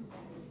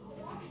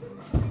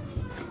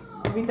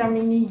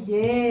 ვიტამინი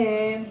E.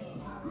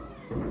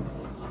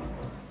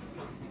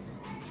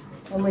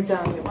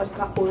 ძალიან მიყვარს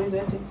კახური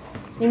ზეთი.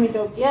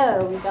 იმიტომ კი არა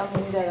რომ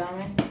ვიტამინი და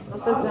რამე.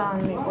 просто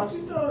ძალიან მიყვარს.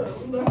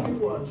 უნდა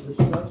მიყვარდეს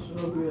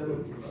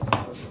გაცნობიერება.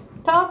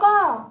 თაკა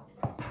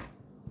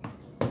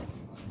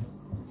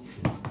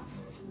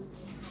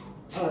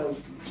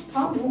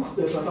თან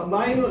უხდება და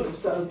მაინოლის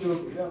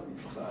დაჯობია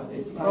მითხარი.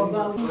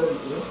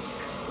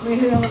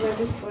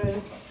 მილიონების ყველი.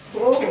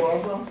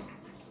 აბა.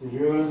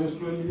 მილიონების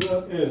ყველია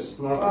ეს,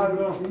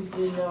 ნახე.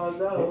 ვიძინა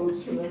და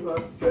უცნება.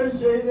 ჩვენ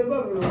შეიძლება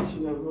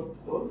მივუცნებო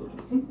ხოლმე.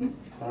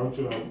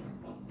 დავჭრა.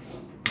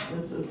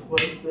 ესე თქვა.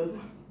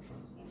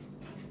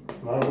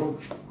 მაგო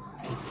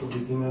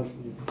ვიძინას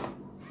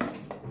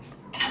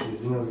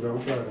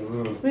გავჭარა,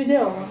 ნუ.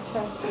 ვიდეო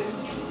ჩართი.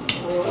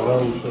 არა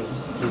უშავს.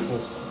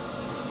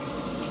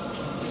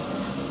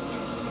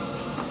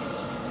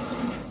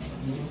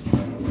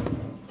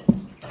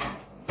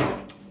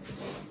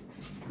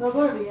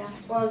 როგორია?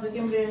 ყველაზე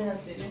გემრიელი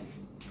ნაწილი.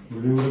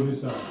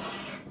 მილიონებისა.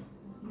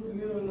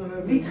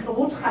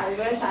 უთხარი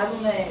რომ ეს არ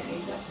უნდა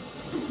ეყიდა.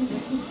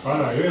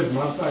 არა, ეს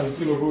მასტა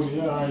ისე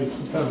როგორია, აი,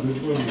 ცუთა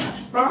ზეწველი.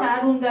 ეს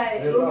არ უნდა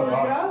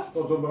ეყიდა.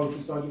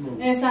 ფოტობავში საჭმელი.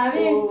 ეს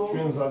არის?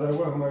 ჩვენ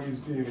სადაგვა მაგის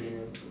პირი.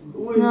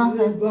 უი,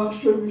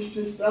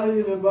 ბავშვებისთვის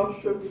წაიღე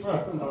ბავშვები.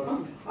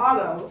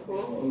 არა, ხო,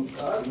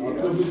 კარგი.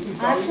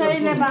 არ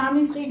შეიძლება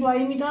ამის ყიდვა,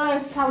 იმიტომ რომ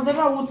ეს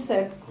თავდება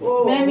უცებ.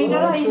 მე მინდა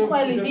რომ ის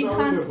ყველი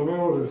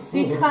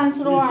დიდხანს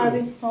რო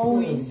არის. აუ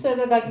ისე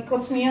და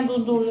გაგიკოცნია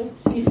დუდული.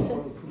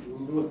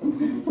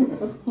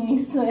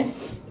 ისე.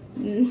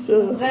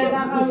 დღე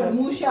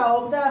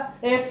მუშაობ და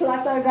ერთ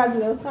ლას არ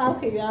გაძლევს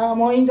ხალხი,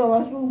 მოინდომა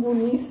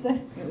სულგუნი ისე.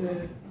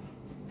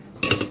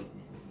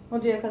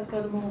 მოდი ახაც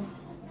გადმო.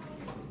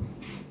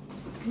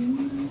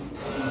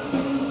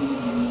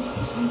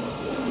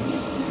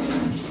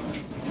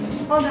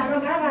 ხოდა რო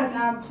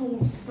გავატა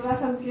ფულს,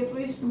 რასაც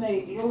გეტყვის მე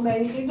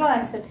იყიდო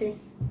ასეთი.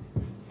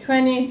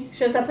 ჩვენი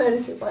შესაფერი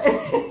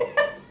სიყვარული.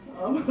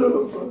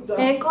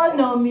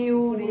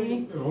 ეკონომიური.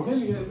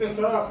 რომელია ეს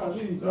რა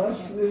ახალი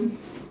დაშლი?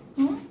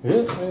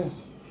 ეს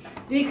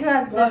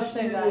იქაც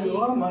დაშეგარი.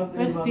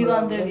 ეს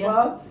დილანდელია.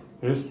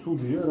 ეს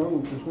ცუდია რა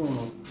უწესო.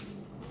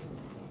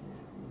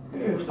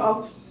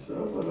 ხალხს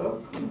რა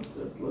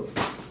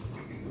ქონდა.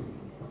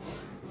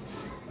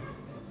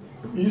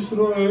 ის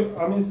რო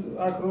ამის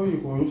აქ რო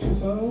იყო ის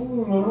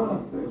ნორმალი.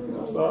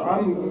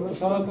 ამ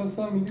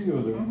საათასთან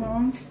მიდიოდა.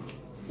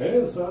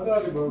 ეს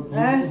არის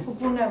ეს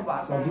ფუფუნება.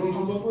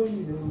 სადუნდულო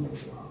იყო.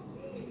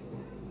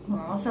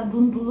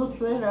 სადუნდულოც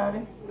ვერ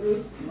არის.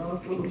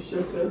 მარტო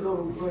შეხედო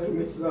უკვე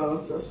ეს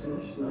რაღაცას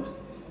ნიშნავს.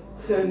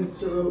 ხელს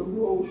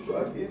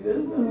მოუშვა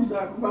კიდეს და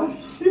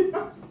საკმარისია.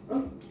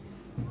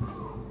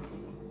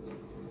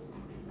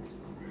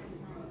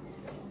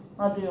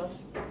 Adios.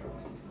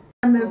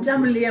 მე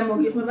ვჭამლია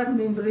მოგიყვებათ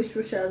მინდვრის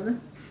შუშაზე.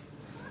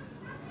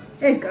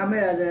 ეგ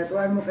კამერაზე რატო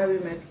არ მოყევი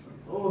მეთქი?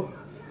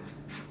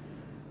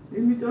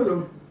 იმიტომ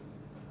რომ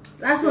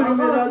წასული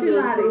 20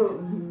 ლარით.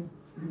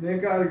 მე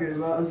კარგი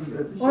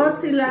ვაზრები.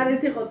 20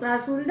 ლარით იყო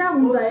წასული და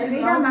უნდა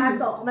ეყიდა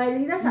მარტო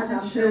ყველი და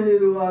სადამო. შენი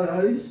რო არ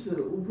არის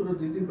უფრო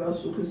დიდი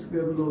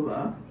პასუხისმგებლობა.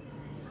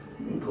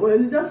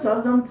 ყველი და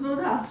საზამთრო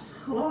და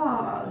სხვა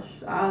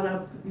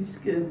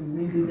არაფრისკენ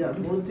მიდიდა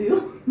მოდიო.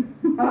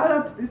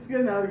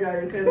 არაფრისკენ არ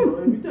გაიხედო,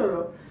 იმიტომ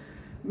რომ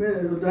მე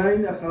რო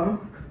დაინახა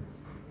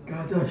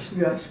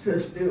გადაშლიას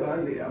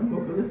ფესტივალია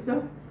მოკლედ და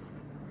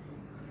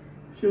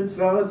შენც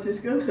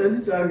რაღაცისკენ ხელი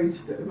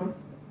წაგიჩდება.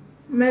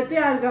 მეტი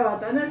არ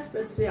გავატანებ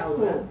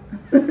სპეციალურად.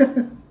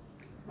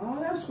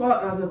 არა სხვა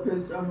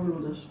არაფერი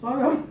წამოვიდა, სხვა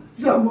რა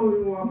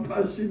წამოვიდა ამ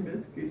პაში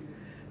მეთქი.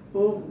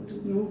 ხო,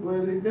 ნუ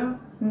ყველი და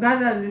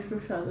გადადი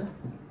შუშაზე.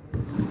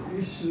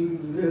 ის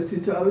ერთი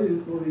თავი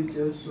ხო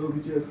იჭერს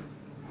ზოგჯერ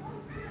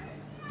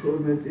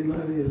 12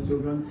 ლარია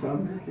ზოგან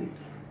 13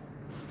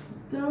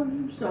 და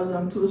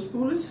საზამთროს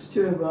პულის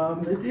რჩება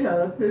მეტი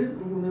არაფერი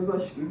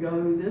უნებაში კი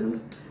გავიდე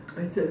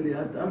ყეთელი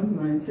ატამ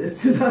მაინც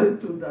ერთი ლარი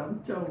თუ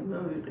დამჭა უნდა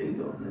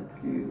ვიყიდო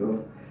მეთქი რომ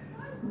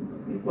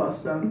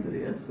იყვას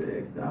ანდრიას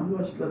ეგ და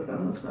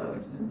ამვაშლატანოს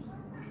არასდროს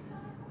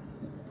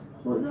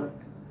ხო და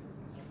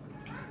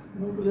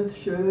მოკლედ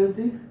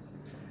შევედი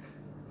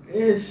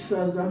ეს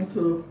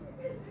საზამთრო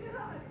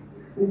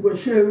უკვე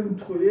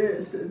შევიმთხვი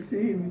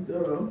ესეთი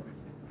იმიტომ რომ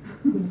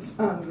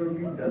სანდრო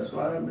გინდა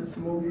სვარამეს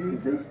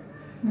მოგიდეს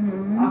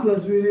ახლა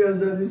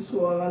ძვირიაზადი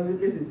სხვა აღარ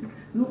ვიყიდით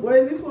ნუ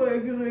ყველი ხო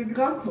ეგ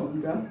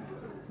გაქონდა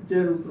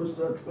ჯერ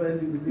უბრალოდ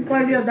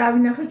ყველია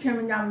დავინახე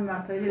ჩემი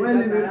ნამიმართე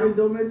ყველი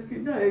ვიყიდო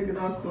მეთქი და ეგ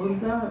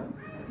გაქონდა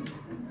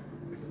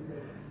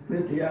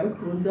მეტი არ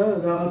ქონდა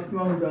რა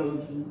თქმა უნდა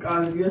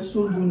კარგია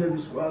სულ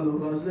ბუნების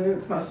კვალობაზე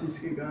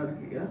ფასიც კი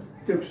კარგია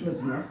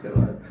 16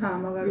 ნახევარი ხა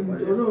მაგარი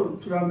იმიტომ რომ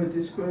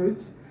 18-ის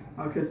ქვევით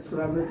აქეთ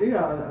 19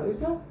 არ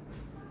არის და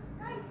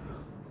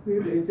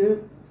ვიყიდე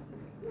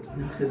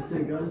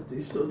ნახეთზე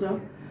გაზდისო და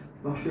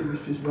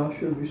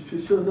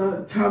ბავშვებისთვისო და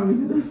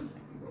ჩამიგდოს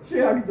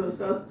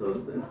შეაგდოს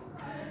ასწორზე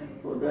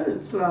ხო და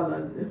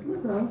ცვალად ეხლა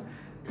და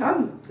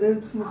თან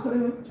ერთ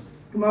მხრივ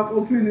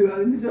გმაყოფილი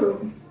ვარ იმიტომ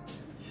რომ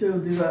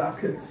შევდივარ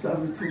აქეთ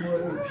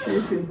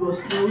სამითმოებში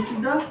ხილბოსნოუში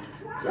და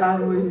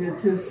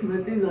წარმოიდგინეთ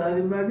 11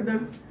 ლარი მაქვს და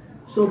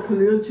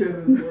სოფლიო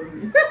ჩემი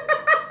მგონი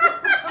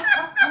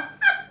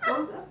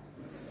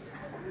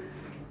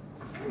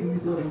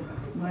იმიტომ რომ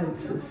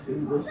მაინც ეს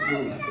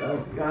ხილბოსნოუში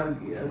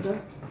კარგია და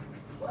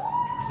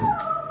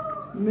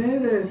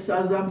მე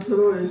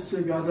საზამთრო ეს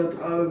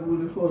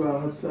გადატყავებული ხო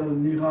რაღაცა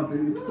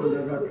ნიღაბივით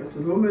ქონდა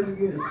რაკეთო რომელი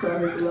გინდა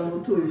სარეკლამო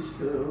თუ ის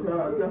რა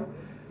და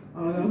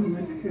არა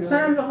მეთქია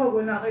სანამ ხო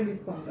გვენაყიდით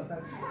ქონდა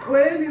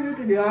ყველი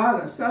ვიყიდი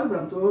არა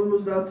საზამთრო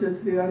 50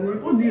 თეთრიანი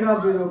იყო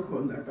ნიღაბი რო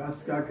ქონდა კაც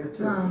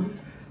გაკეთებული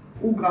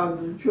უკან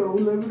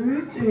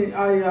ჩაულებრივი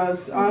აი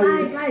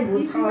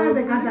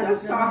ისინაზე გადაგდა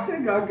სახე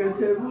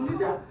გაკეთებული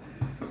და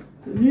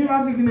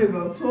ნიღაბი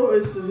გნება თო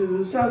ეს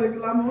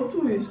სარეკლამო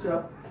თუ ის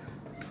და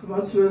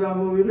მას ვერ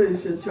ამოვიღე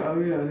ისე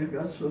ჩავიარე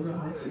კაცო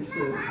რაღაც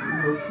ისე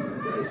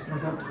მოხდა ეს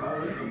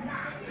გადატყავები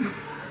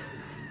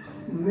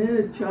მე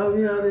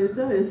ჩავიარე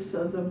და ეს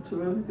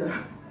საზამთროები და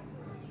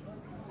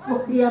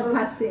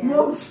იაფასია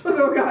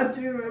მოვწრო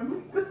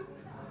გაჭირვებული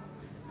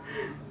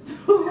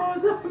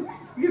თოდა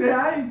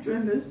გრაი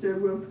ჩვენ ეს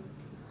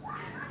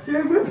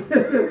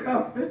შეგვეფერე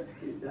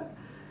გამეთქი და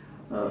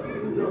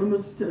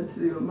 40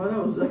 თეთრიო,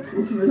 მაგრამ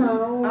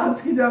 35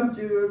 ასკი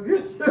დამჭირვებია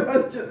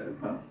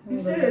შევაჭრება.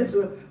 ისე ეს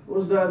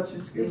 30-ში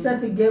კი.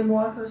 ისეთი გემო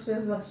ახლა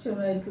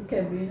შეგვახშენა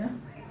ეთქებინა.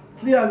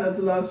 თლიანად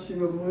ლარში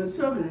რომ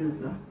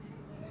მოეცავდა.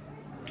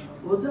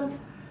 ოდა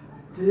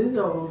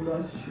დედა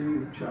ლარში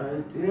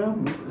ჩაეტია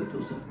მოკლედ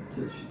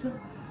 30-ში და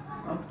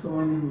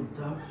აქტუალი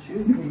დავში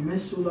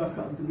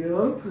მესულაკად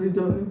დგევა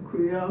ფრიდონი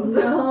მქვია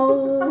და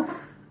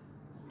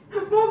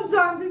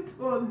მომზანდით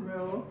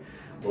ხოლმეო.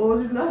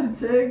 ორი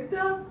ლარიც ეგ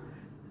და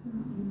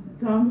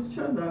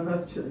დამსჩა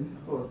დანარჩენი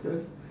ხო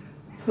ეს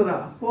 9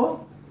 ხო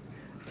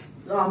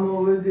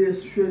წამოვედი ეს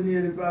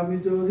მშვენიერი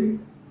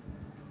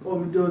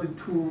პომიდორი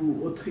თუ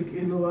 4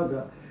 კილოა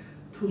და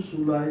თუ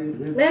სულ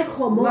აიღე მე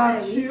ხო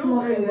მოყევი ის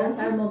მოყევი რაც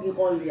არ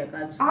მოგიყოლია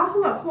კაცო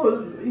ახლა ხო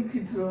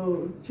იქით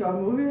რომ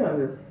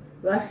ჩამოვიარე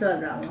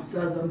ვაშლადამა.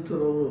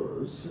 საზამთრო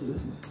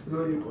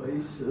რო იყო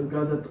ის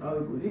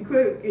გადატყავებული.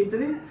 იქვე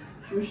კიტრი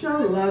შუშა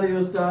ლარი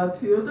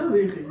 30-იო და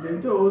ვიყიდე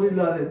და 2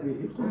 ლარები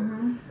იყო.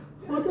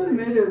 ხო და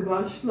მე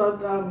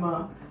ვაშლადამა,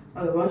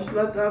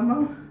 ვაშლადამა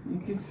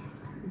იქით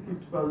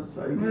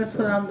ბაზაი. მე თუ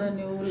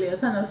რამდენი ულია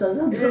თან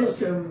საზამთრო. ეს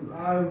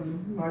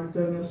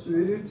მაგდანას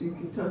ვირით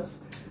იქითაც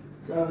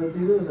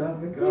წავედი რომ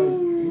რამე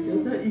გავიყიდე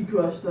და იქ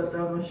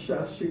ვაშლადამა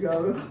შარში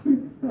გავეხვი.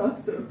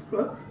 ასე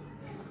ვთქვა.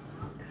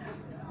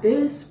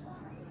 ეს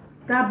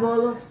და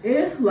ბოლოს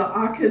ეხლა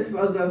აქეთ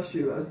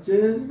ბაზარში ვარ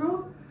ჯერ რომ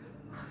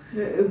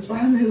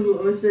მწვანელო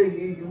ესე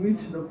იგი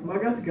ვიცნობ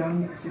მაგათ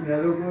გამიცინა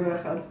როგორ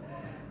ახალ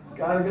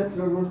კარგად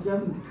როგორ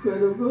ძან თქვენ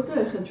როგორ და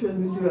ეხლა ჩვენ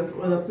მივიდივართ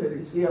ყველაფერი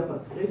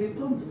ზიაფად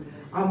ყირითო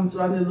ამ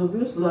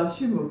მწვანელობებს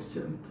ლარში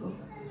მოგცემთო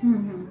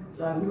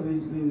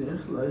წარმოიდგინე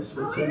ეხლა ეს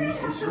რო ჩემი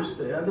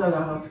სუსტეა და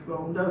რა თქმა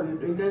უნდა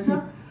ვიყიდე და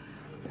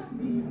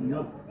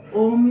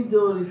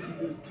პომიდორით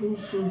თუ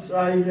სულ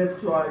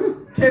წაიღებთ აი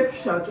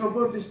თეფშა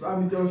ჭობორტის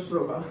პომიდორს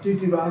რო გავს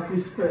დიდი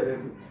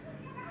ვარდისფერები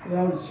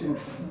რა ვიცი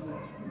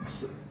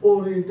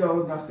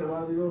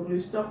 2.5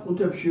 როღის და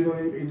 5-ში რო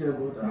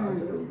იყიდებოდა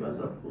ადრე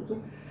გაზაფხულზე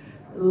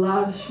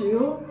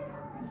ლარშიო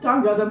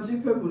თან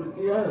გადამწიფებული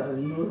კი არ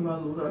არის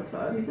ნორმალურად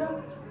არის და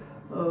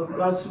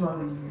კაცმა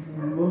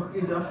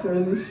მოჰკიდა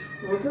ხელი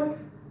და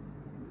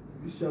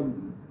ისა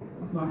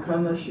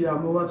მანქანაში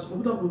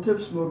ამოვაწყობდა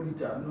 5-ს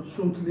მოგიტანო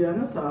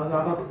სუნთლიანად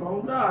რა თქმა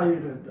უნდა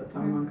აიღებდა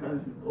თან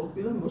მანქანაში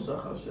ყოფილა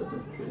მოსახალშად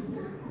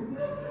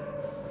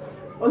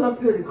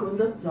ყველაფერი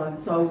ქონდა ძალიან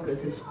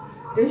საუკეთესო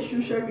ეს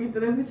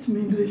შუშაკიტრებიც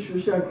მინდრის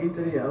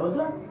შუშაკიტრიაო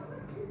და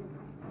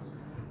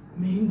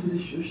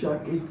მინდრის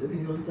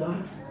შუშაკიტრიო და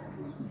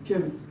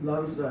ჩემ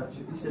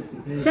ლარზაჩი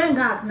ისეთი შენ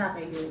გაქვს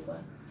ნაყიდი უკვე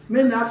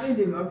მე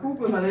ნაყიდი მაქვს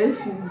უკვე მაგრამ ეს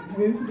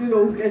მივხვდი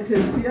რომ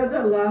უკეთესია და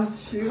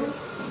ლარშიო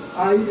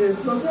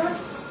აიღებო და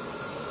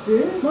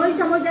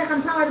მოიცა ახლა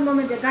თავარი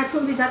მომენტია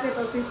გაჩუმდი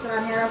დაკეტოს ის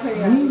კრანი არაფერი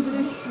არ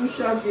მინდრის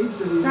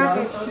შუშაკიტრი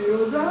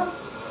ლარშიო და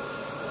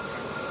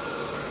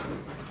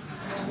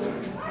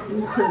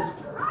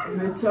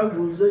მეცა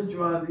გულზე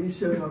ჯვარი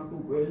ისე მაქვს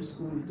უკვე ეს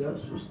გული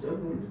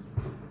დასუსტებული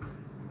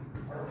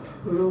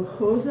რო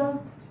ხოდა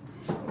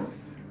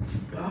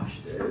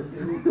გავშტერდი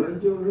უკვე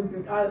ჯორები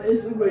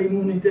ეს უკვე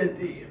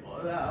იმუნიტეტი იყო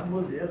რა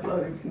მოდი ახლა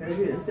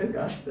ვიქნები ესე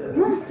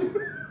გავშტერდი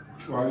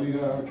ჭვალი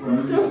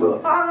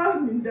აღარ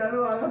მინდა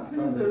რომ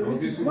არაფერზე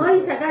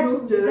მოიცა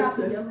გაჩუმდი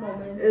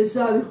მომენტი ეს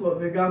არის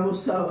ხოლმე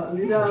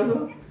გამოსავალი რა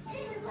რომ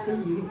ესე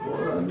იყო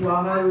რა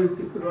აღარ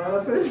ვიფიქრო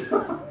არაფერს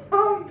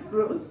ამ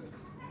დროს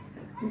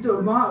იმიტომ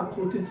მაგ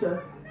 5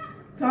 წელი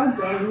თან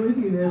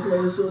წარმოიდგინე ახლა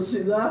ეს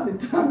 20 ლარი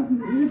თან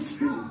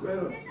ვიცი უკვე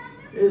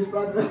ეს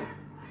პატარა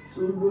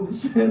სულგული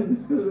შენ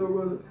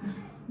როგორ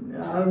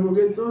არ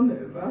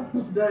მოგეწონება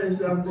და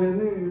ეს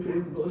ამდენი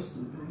ხიბოს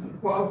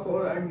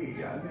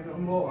უხვხორაგიანი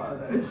რომ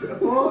მოვალა ეს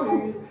ხო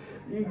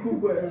იქ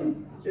უკვე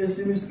ეს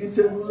იმის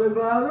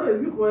ტკიცებულებაა რომ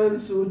იგი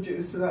ყველს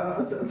უჭირს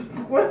რაღაცა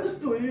ყველს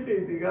თუ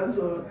იყიდი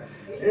გასო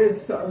ერთ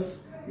თავს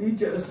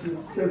იჭერს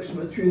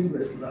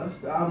 16-17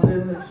 ლარს და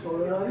ამდენებს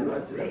ხოლმე არის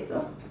ვაჭრებ და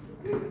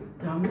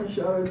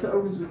დამნაშავეთ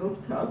აუძრობ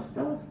თავს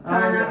და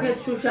ნახეთ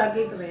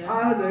შუშაკიტრია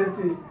არა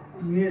ერთი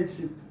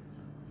მიეცი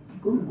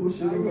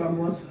გულგულში რომ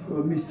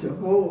გამოსმისცე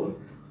ხო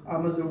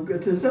ამაზე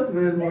უკეთესად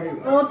ვერ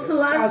მოივა 20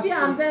 ლარში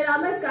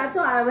ამდენამეს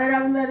კაცო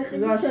ვერავინ ვერ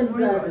იყიდის შენს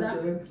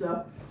გარდა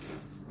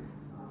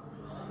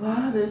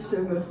ხარ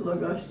ესე მეხლა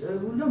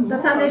გაშტერებული და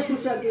თან ეს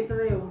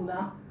შუშაკიტრი უნდა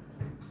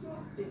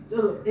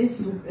ეს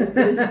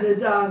უკეთესია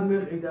და არ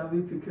მეყიდა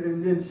ვიფიქრე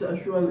იმდენი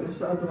საშუალება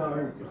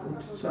სადღაა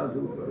 5 საათი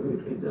უკვე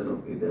ვიყიდე რომ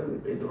კიდე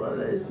ვიყიდო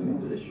არა ეს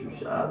მინდრის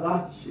შუშა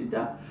ლარში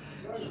და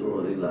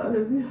სული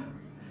ლარები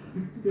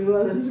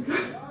გევარეს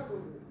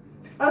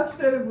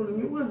გაშტერებული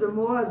მიყვება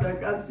მოადა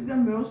კაცი და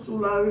მე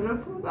სულ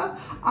ავიღებ და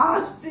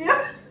 100-ია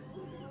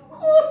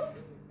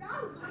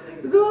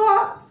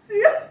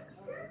 100-ია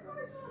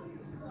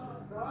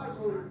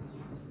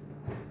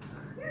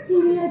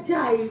ილია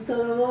ჩაითო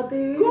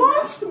მოტივი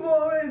გოს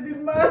მოვედი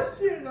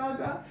მაშინა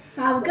და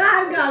ამ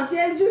კარგავ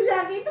ჯერ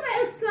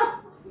შუშაკიტრებსო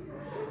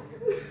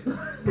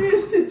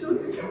ერთი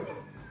წუთი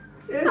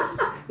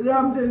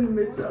რამდენი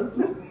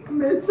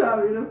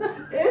მეცავი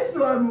ეს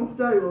ვარ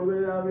მოხდაიო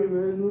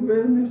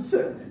ვერ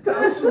მივცემდი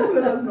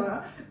თავშუქრას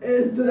მაგრამ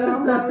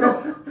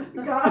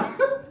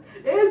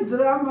ეს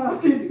დრამა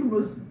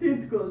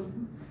თითქოს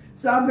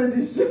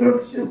საბედის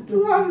შოქში თუ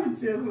არ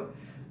ვიცი ახლა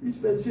ის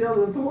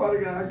სპეციალურად თუ არ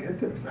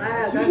გააკეთებ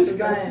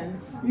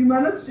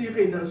იმანაც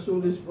იყიდა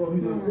სულის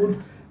პომიდორი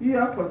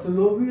იაფოთ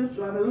ლობიოს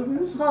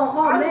წვანელობიოს ხო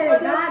მე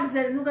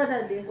გააგზელ ნუ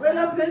გადადიე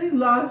ყველაფერი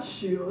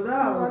ლარშიო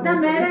რა და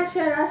მე რა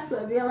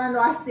შერაშვები ამან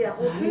 100-ია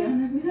ყოფი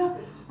და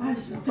აი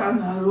თან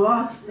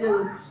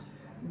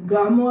 800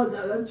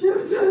 გამოატარა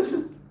ჩემთან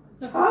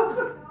ჩაფ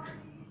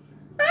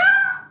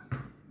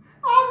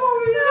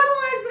ამოვიდა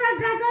ეს რა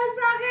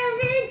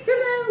გადასაღები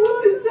იქნება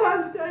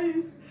უცალდა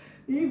ის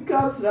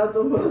იქაც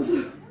რატომაც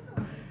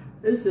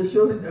ესე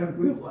შორიდან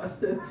გვიყვარს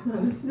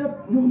ერთმანეთი და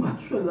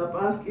მომაშველა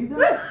პარკი და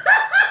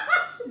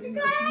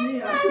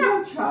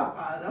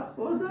ჩაყარა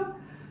ხო და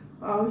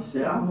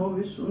ავსე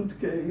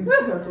ამოვისუნთქე, იცი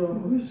რატო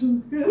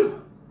ამოვისუნთქე?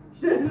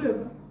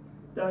 შეიძლება.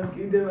 და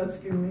კიდევაც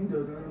კი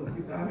მინდოდა რომ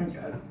გიტანა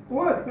კარგი. ხო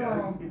არის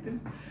კარგი კიდე.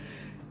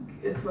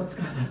 ეთმაც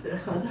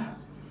გადატეხა და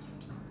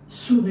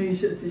სუნი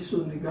ისეთი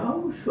სუნი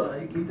გაუშვა,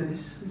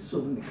 იგიდრის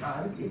სუნი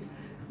კარგი.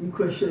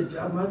 იქვე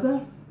შეჭამა და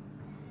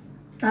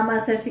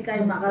ამას ერთი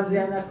კაი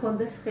მაღაზია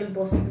ქონდეს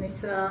ხილბოსტნის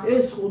რა.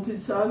 ეს 5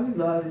 წელი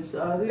ლარის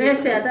არის.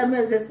 ესე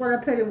ადამიანს ეს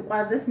ყველაფერი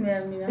უყვარდეს მე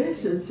არ მინდა. ეს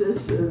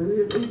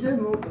კიდე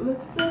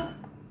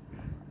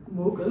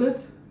მოკლედ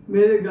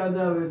მე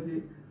გადავედი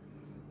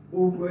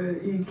უკვე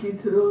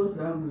იქით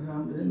რომ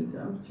რამდენი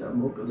დამჭა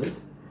მოკლედ.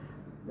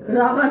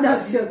 რაღა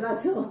დაგშო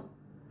კაცო.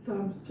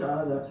 დამჭა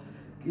და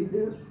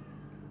კიდე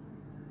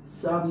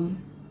 3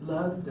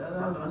 ლარი და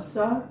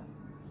რაღაცა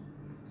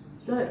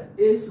და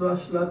ეს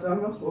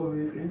ვაშლატამა ხო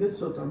ვიყიდე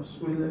ცოტა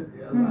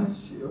მსხვილებია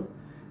ლაშიო.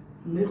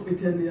 მე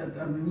ყვითელი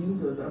ატამი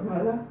მინდოდა,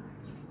 მაგრამ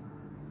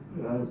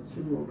რაც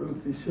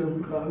მოკლედ ისე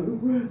ვიყავი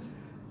უკვე.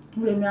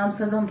 მე ამ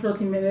საზამთროთ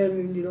მე ვერ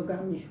ვიმდი რომ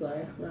გამიშვა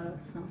ეხლა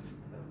ასა.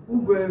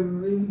 უკვე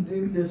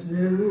ვინდეს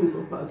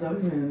ნერვიულობ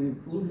ადამიანი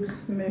ფული.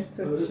 მე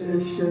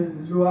წეში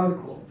რო არ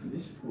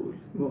ყოფნის ფული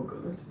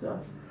მოკლედ და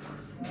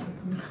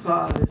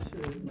ხარ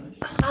ესე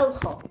მაშინ.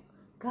 ხალხო,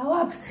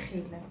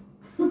 გავაფრთხილე.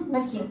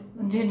 მეთქი,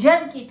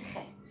 ჯერ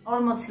კითხე.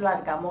 40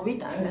 ლარი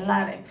გამოვიტანე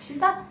ლარებში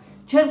და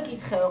ჯერ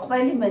კითხე რომ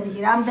ყველი მეთქი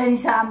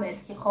რამდენისაა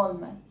მეთქი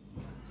ხოლმე.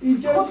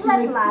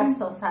 15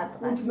 ლარსო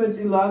სადღაც.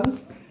 15 ლარს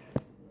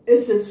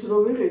ესეც რო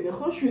ვიყიდე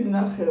ხო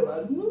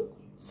 7.5, ნუ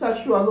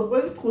საშუალო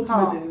ყველი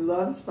 15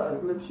 ლარის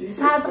ფარგლებში.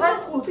 სადღაც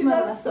 15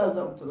 ლარს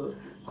საზამთროს.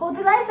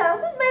 5 ლარი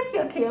სადღაც მეთქი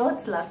ოკეი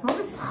 20 ლარს.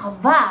 მოდი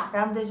სხვა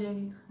რამდენჯერ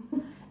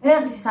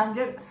ერთი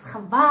სამჯერ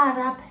სხვა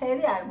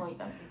არაფერი არ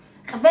მოიტანე.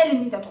 ყველი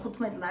მინდა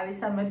 15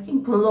 ლარისა მეთქი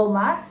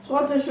ბლომად.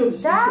 სხვათა შორის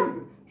ისე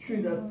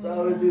 7-ად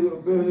წავედი რომ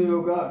ბევრი რო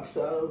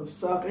გააქვს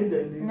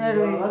საყიდელი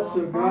რაღაც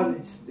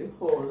განიცდი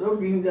ხო რომ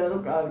გინდა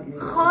რომ კარგი.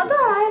 ხო და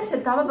აი ესე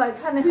დავაბარი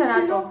თან ეხლა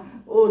რატო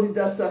ორი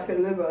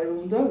დასახელება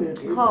უნდა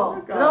ვიყიდე. ხო,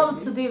 რომ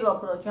ვცდილობ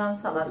რომ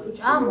ჯანსაღად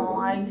ვჭამო,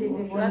 აი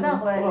თითქოს და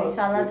ყველი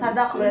სალათა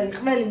და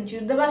ყველი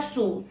მჭირდება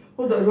სულ.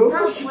 ხო და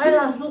როგორ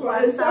ყველას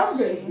უყვარს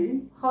სახში.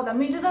 ხო და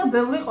მინდოდა რომ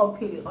ბევრი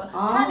ყოფილიყო.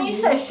 თან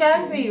ისე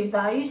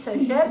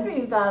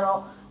შეპირდა რომ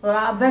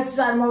ვერც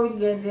არ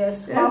მოვიგენდი ეს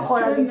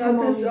ხორაგი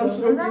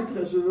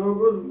თემოვიდოს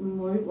როგორ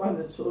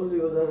მოიყვანეთ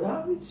სოლიო და რა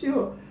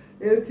ვიციო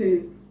ერთი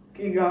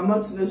კი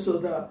გამაცნესო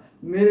და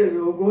მე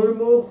როგორ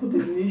მოხვდი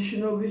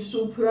ნიშნობის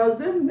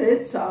სუფრაზე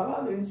მეც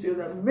აღარ ვიციო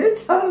და მეც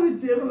არ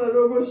ვიცი ახლა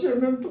როგორ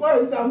შემემთვა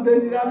ეს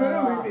ამდენი რამე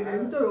რომ ვიყიდე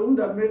იმიტომ რომ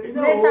უნდა მეყიდა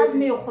მეც არ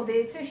მივხვდი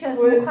იცი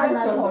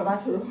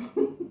შესუხანათობას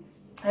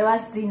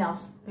ევას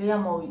ძინავს რია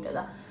მოვიდა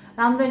და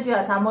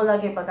რამდენჯერაც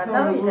ამოლაგება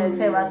გადავიღეთ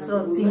ევას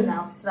რო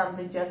ძინავს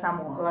რამდენჯერაც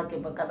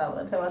ამოლაგება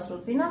გადავიღეთ ევას რო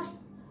ძინავს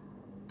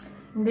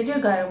იმდენჯერ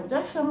გაემუძა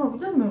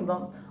შემოვიდა მე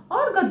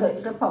არ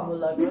გადაიღებ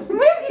ამოლაგებას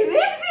მეთქი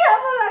რისი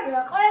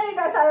ამოლაგება ყველი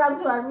და სანამ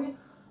თუ არ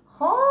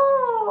ხო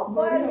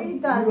ყველი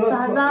და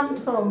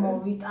საზამთრო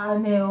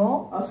მოვიტანეო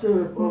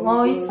ასევე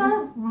მოიცა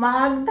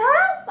მაგდა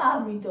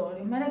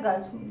პამიდორი მე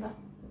გაწმინდა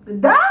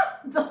და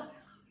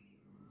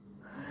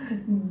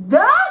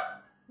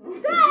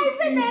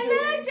ისე ნელე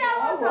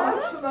ჩავატო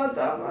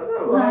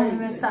ვაი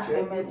მე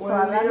სახე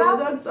მეცვალა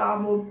და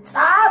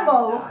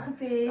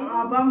წამოვხდი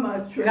აბა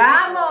მაჩვე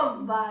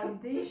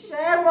გამოვარდი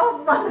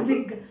შემოვარდი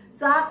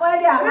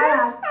საყველი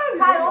აღარა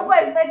კაი უკვე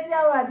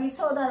სპეციალურად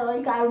იცოდა რომ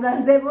იქ არ უნდა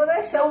სდებოდა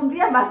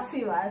შეუდია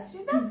მაცივარში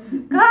და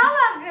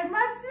გავაღე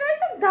მაცივარ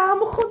და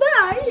დამხვდა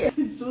აი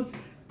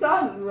და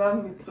რა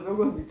მითხრა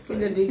როგორ მითხრა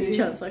კიდე დიდი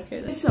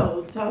ჩანსაკერა ისაო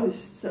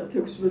თავის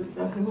 16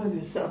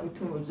 ნახევარია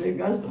საბუთუმო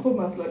ზეგას ხო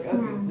მართლა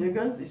კარგი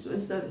ზეგას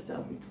ეს არის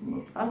საბუთუმო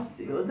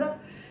პასიო და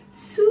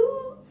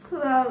სულ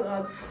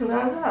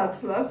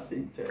 9 ლარს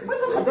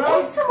იჭერს და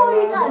ეს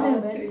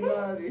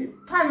მოიტანებენ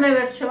თან მე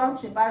ვერ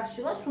შევამჩნი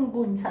პარკში რა სულ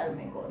გუნც არ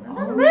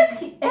მეგონა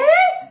მეთქი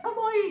ეს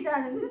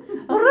მოიტანებენ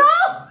რა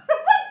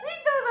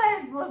მინდოდა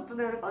ეს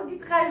მოსწრები ხო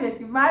გითხარი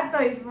მეთქი მარტო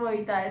ის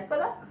მოიტანეთ ხო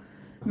და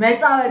მე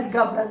წავედი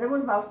გაბრაზე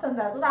მულ ბავშვთან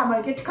დაწვა და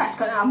ამაიკე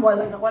ჩქაშქა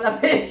ამოალაგა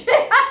ყველაფერი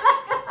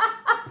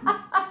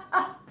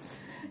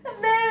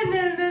მე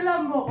ნერდელა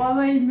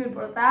მოყვა იმე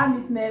პროტა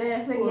ამის მე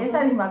ესე ეს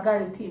არის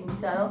მაგალითი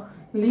იმისა რომ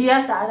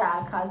ლიას არა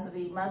აქვს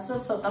აზრი იმას რომ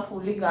ცოტა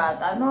ფული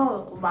გაატანო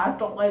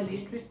მარტო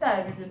ყველისთვის და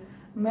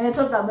მე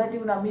ცოტა მეტი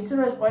უნდა მიცი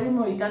რომ ეს ყველი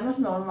მოიტანოს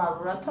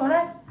ნორმალურად თორე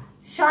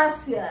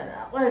შანსი არა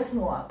ყველს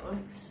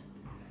მოაკლებს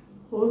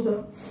ხო და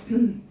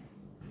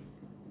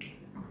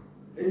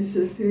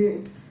ესეთი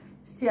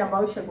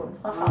ამბავი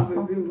შეგონთხა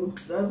ხალხო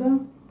მოხდა და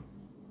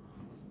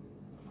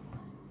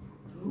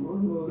როგორ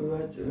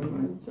მოვაჭრე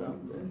მაინც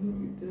ამდენი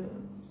ვიდეო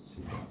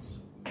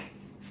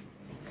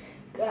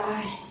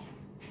კაი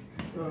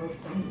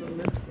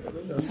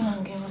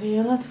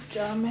სანგემრიელად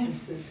ვჭამე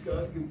ეს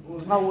კარგი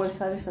პული აუ ეს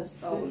არის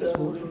სასწაული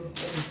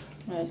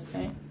ეს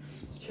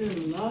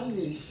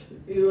ჩემალის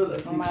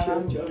პირველად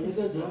შევჭამე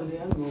და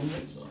ძალიან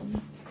მომეწონა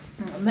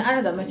მე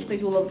არა და მე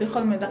წვიდულობდი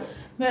ხოლმე და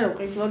მე რო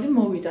ყიდვოდი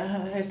მოვიდა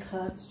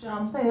ერთხელაც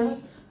ჭამს და ეხლა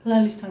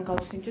ლალისთან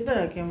გავსინჯე და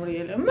რა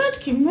გემრიელე.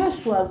 მეთქი მეს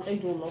ვარ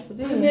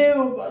ყიდულობდი.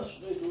 ნეობას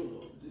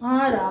ყიდულობდი.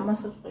 არა,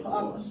 ამასაც ყიდულობდი.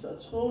 ამასაც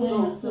ხო?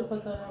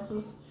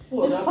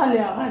 ეს ხალი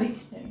აღარ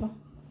იქნება.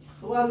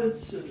 ხვალეც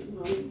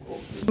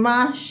მოიყოფი.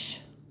 მაშ.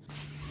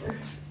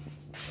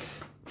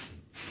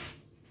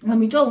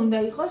 ამიტომ უნდა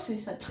იყოს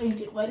ისა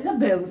ჭყინტი ყველი და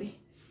ბევრი.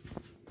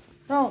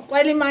 რა,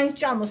 ყველი მაინც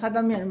ჭამოს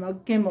ადამიანმა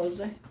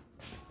გემოზე.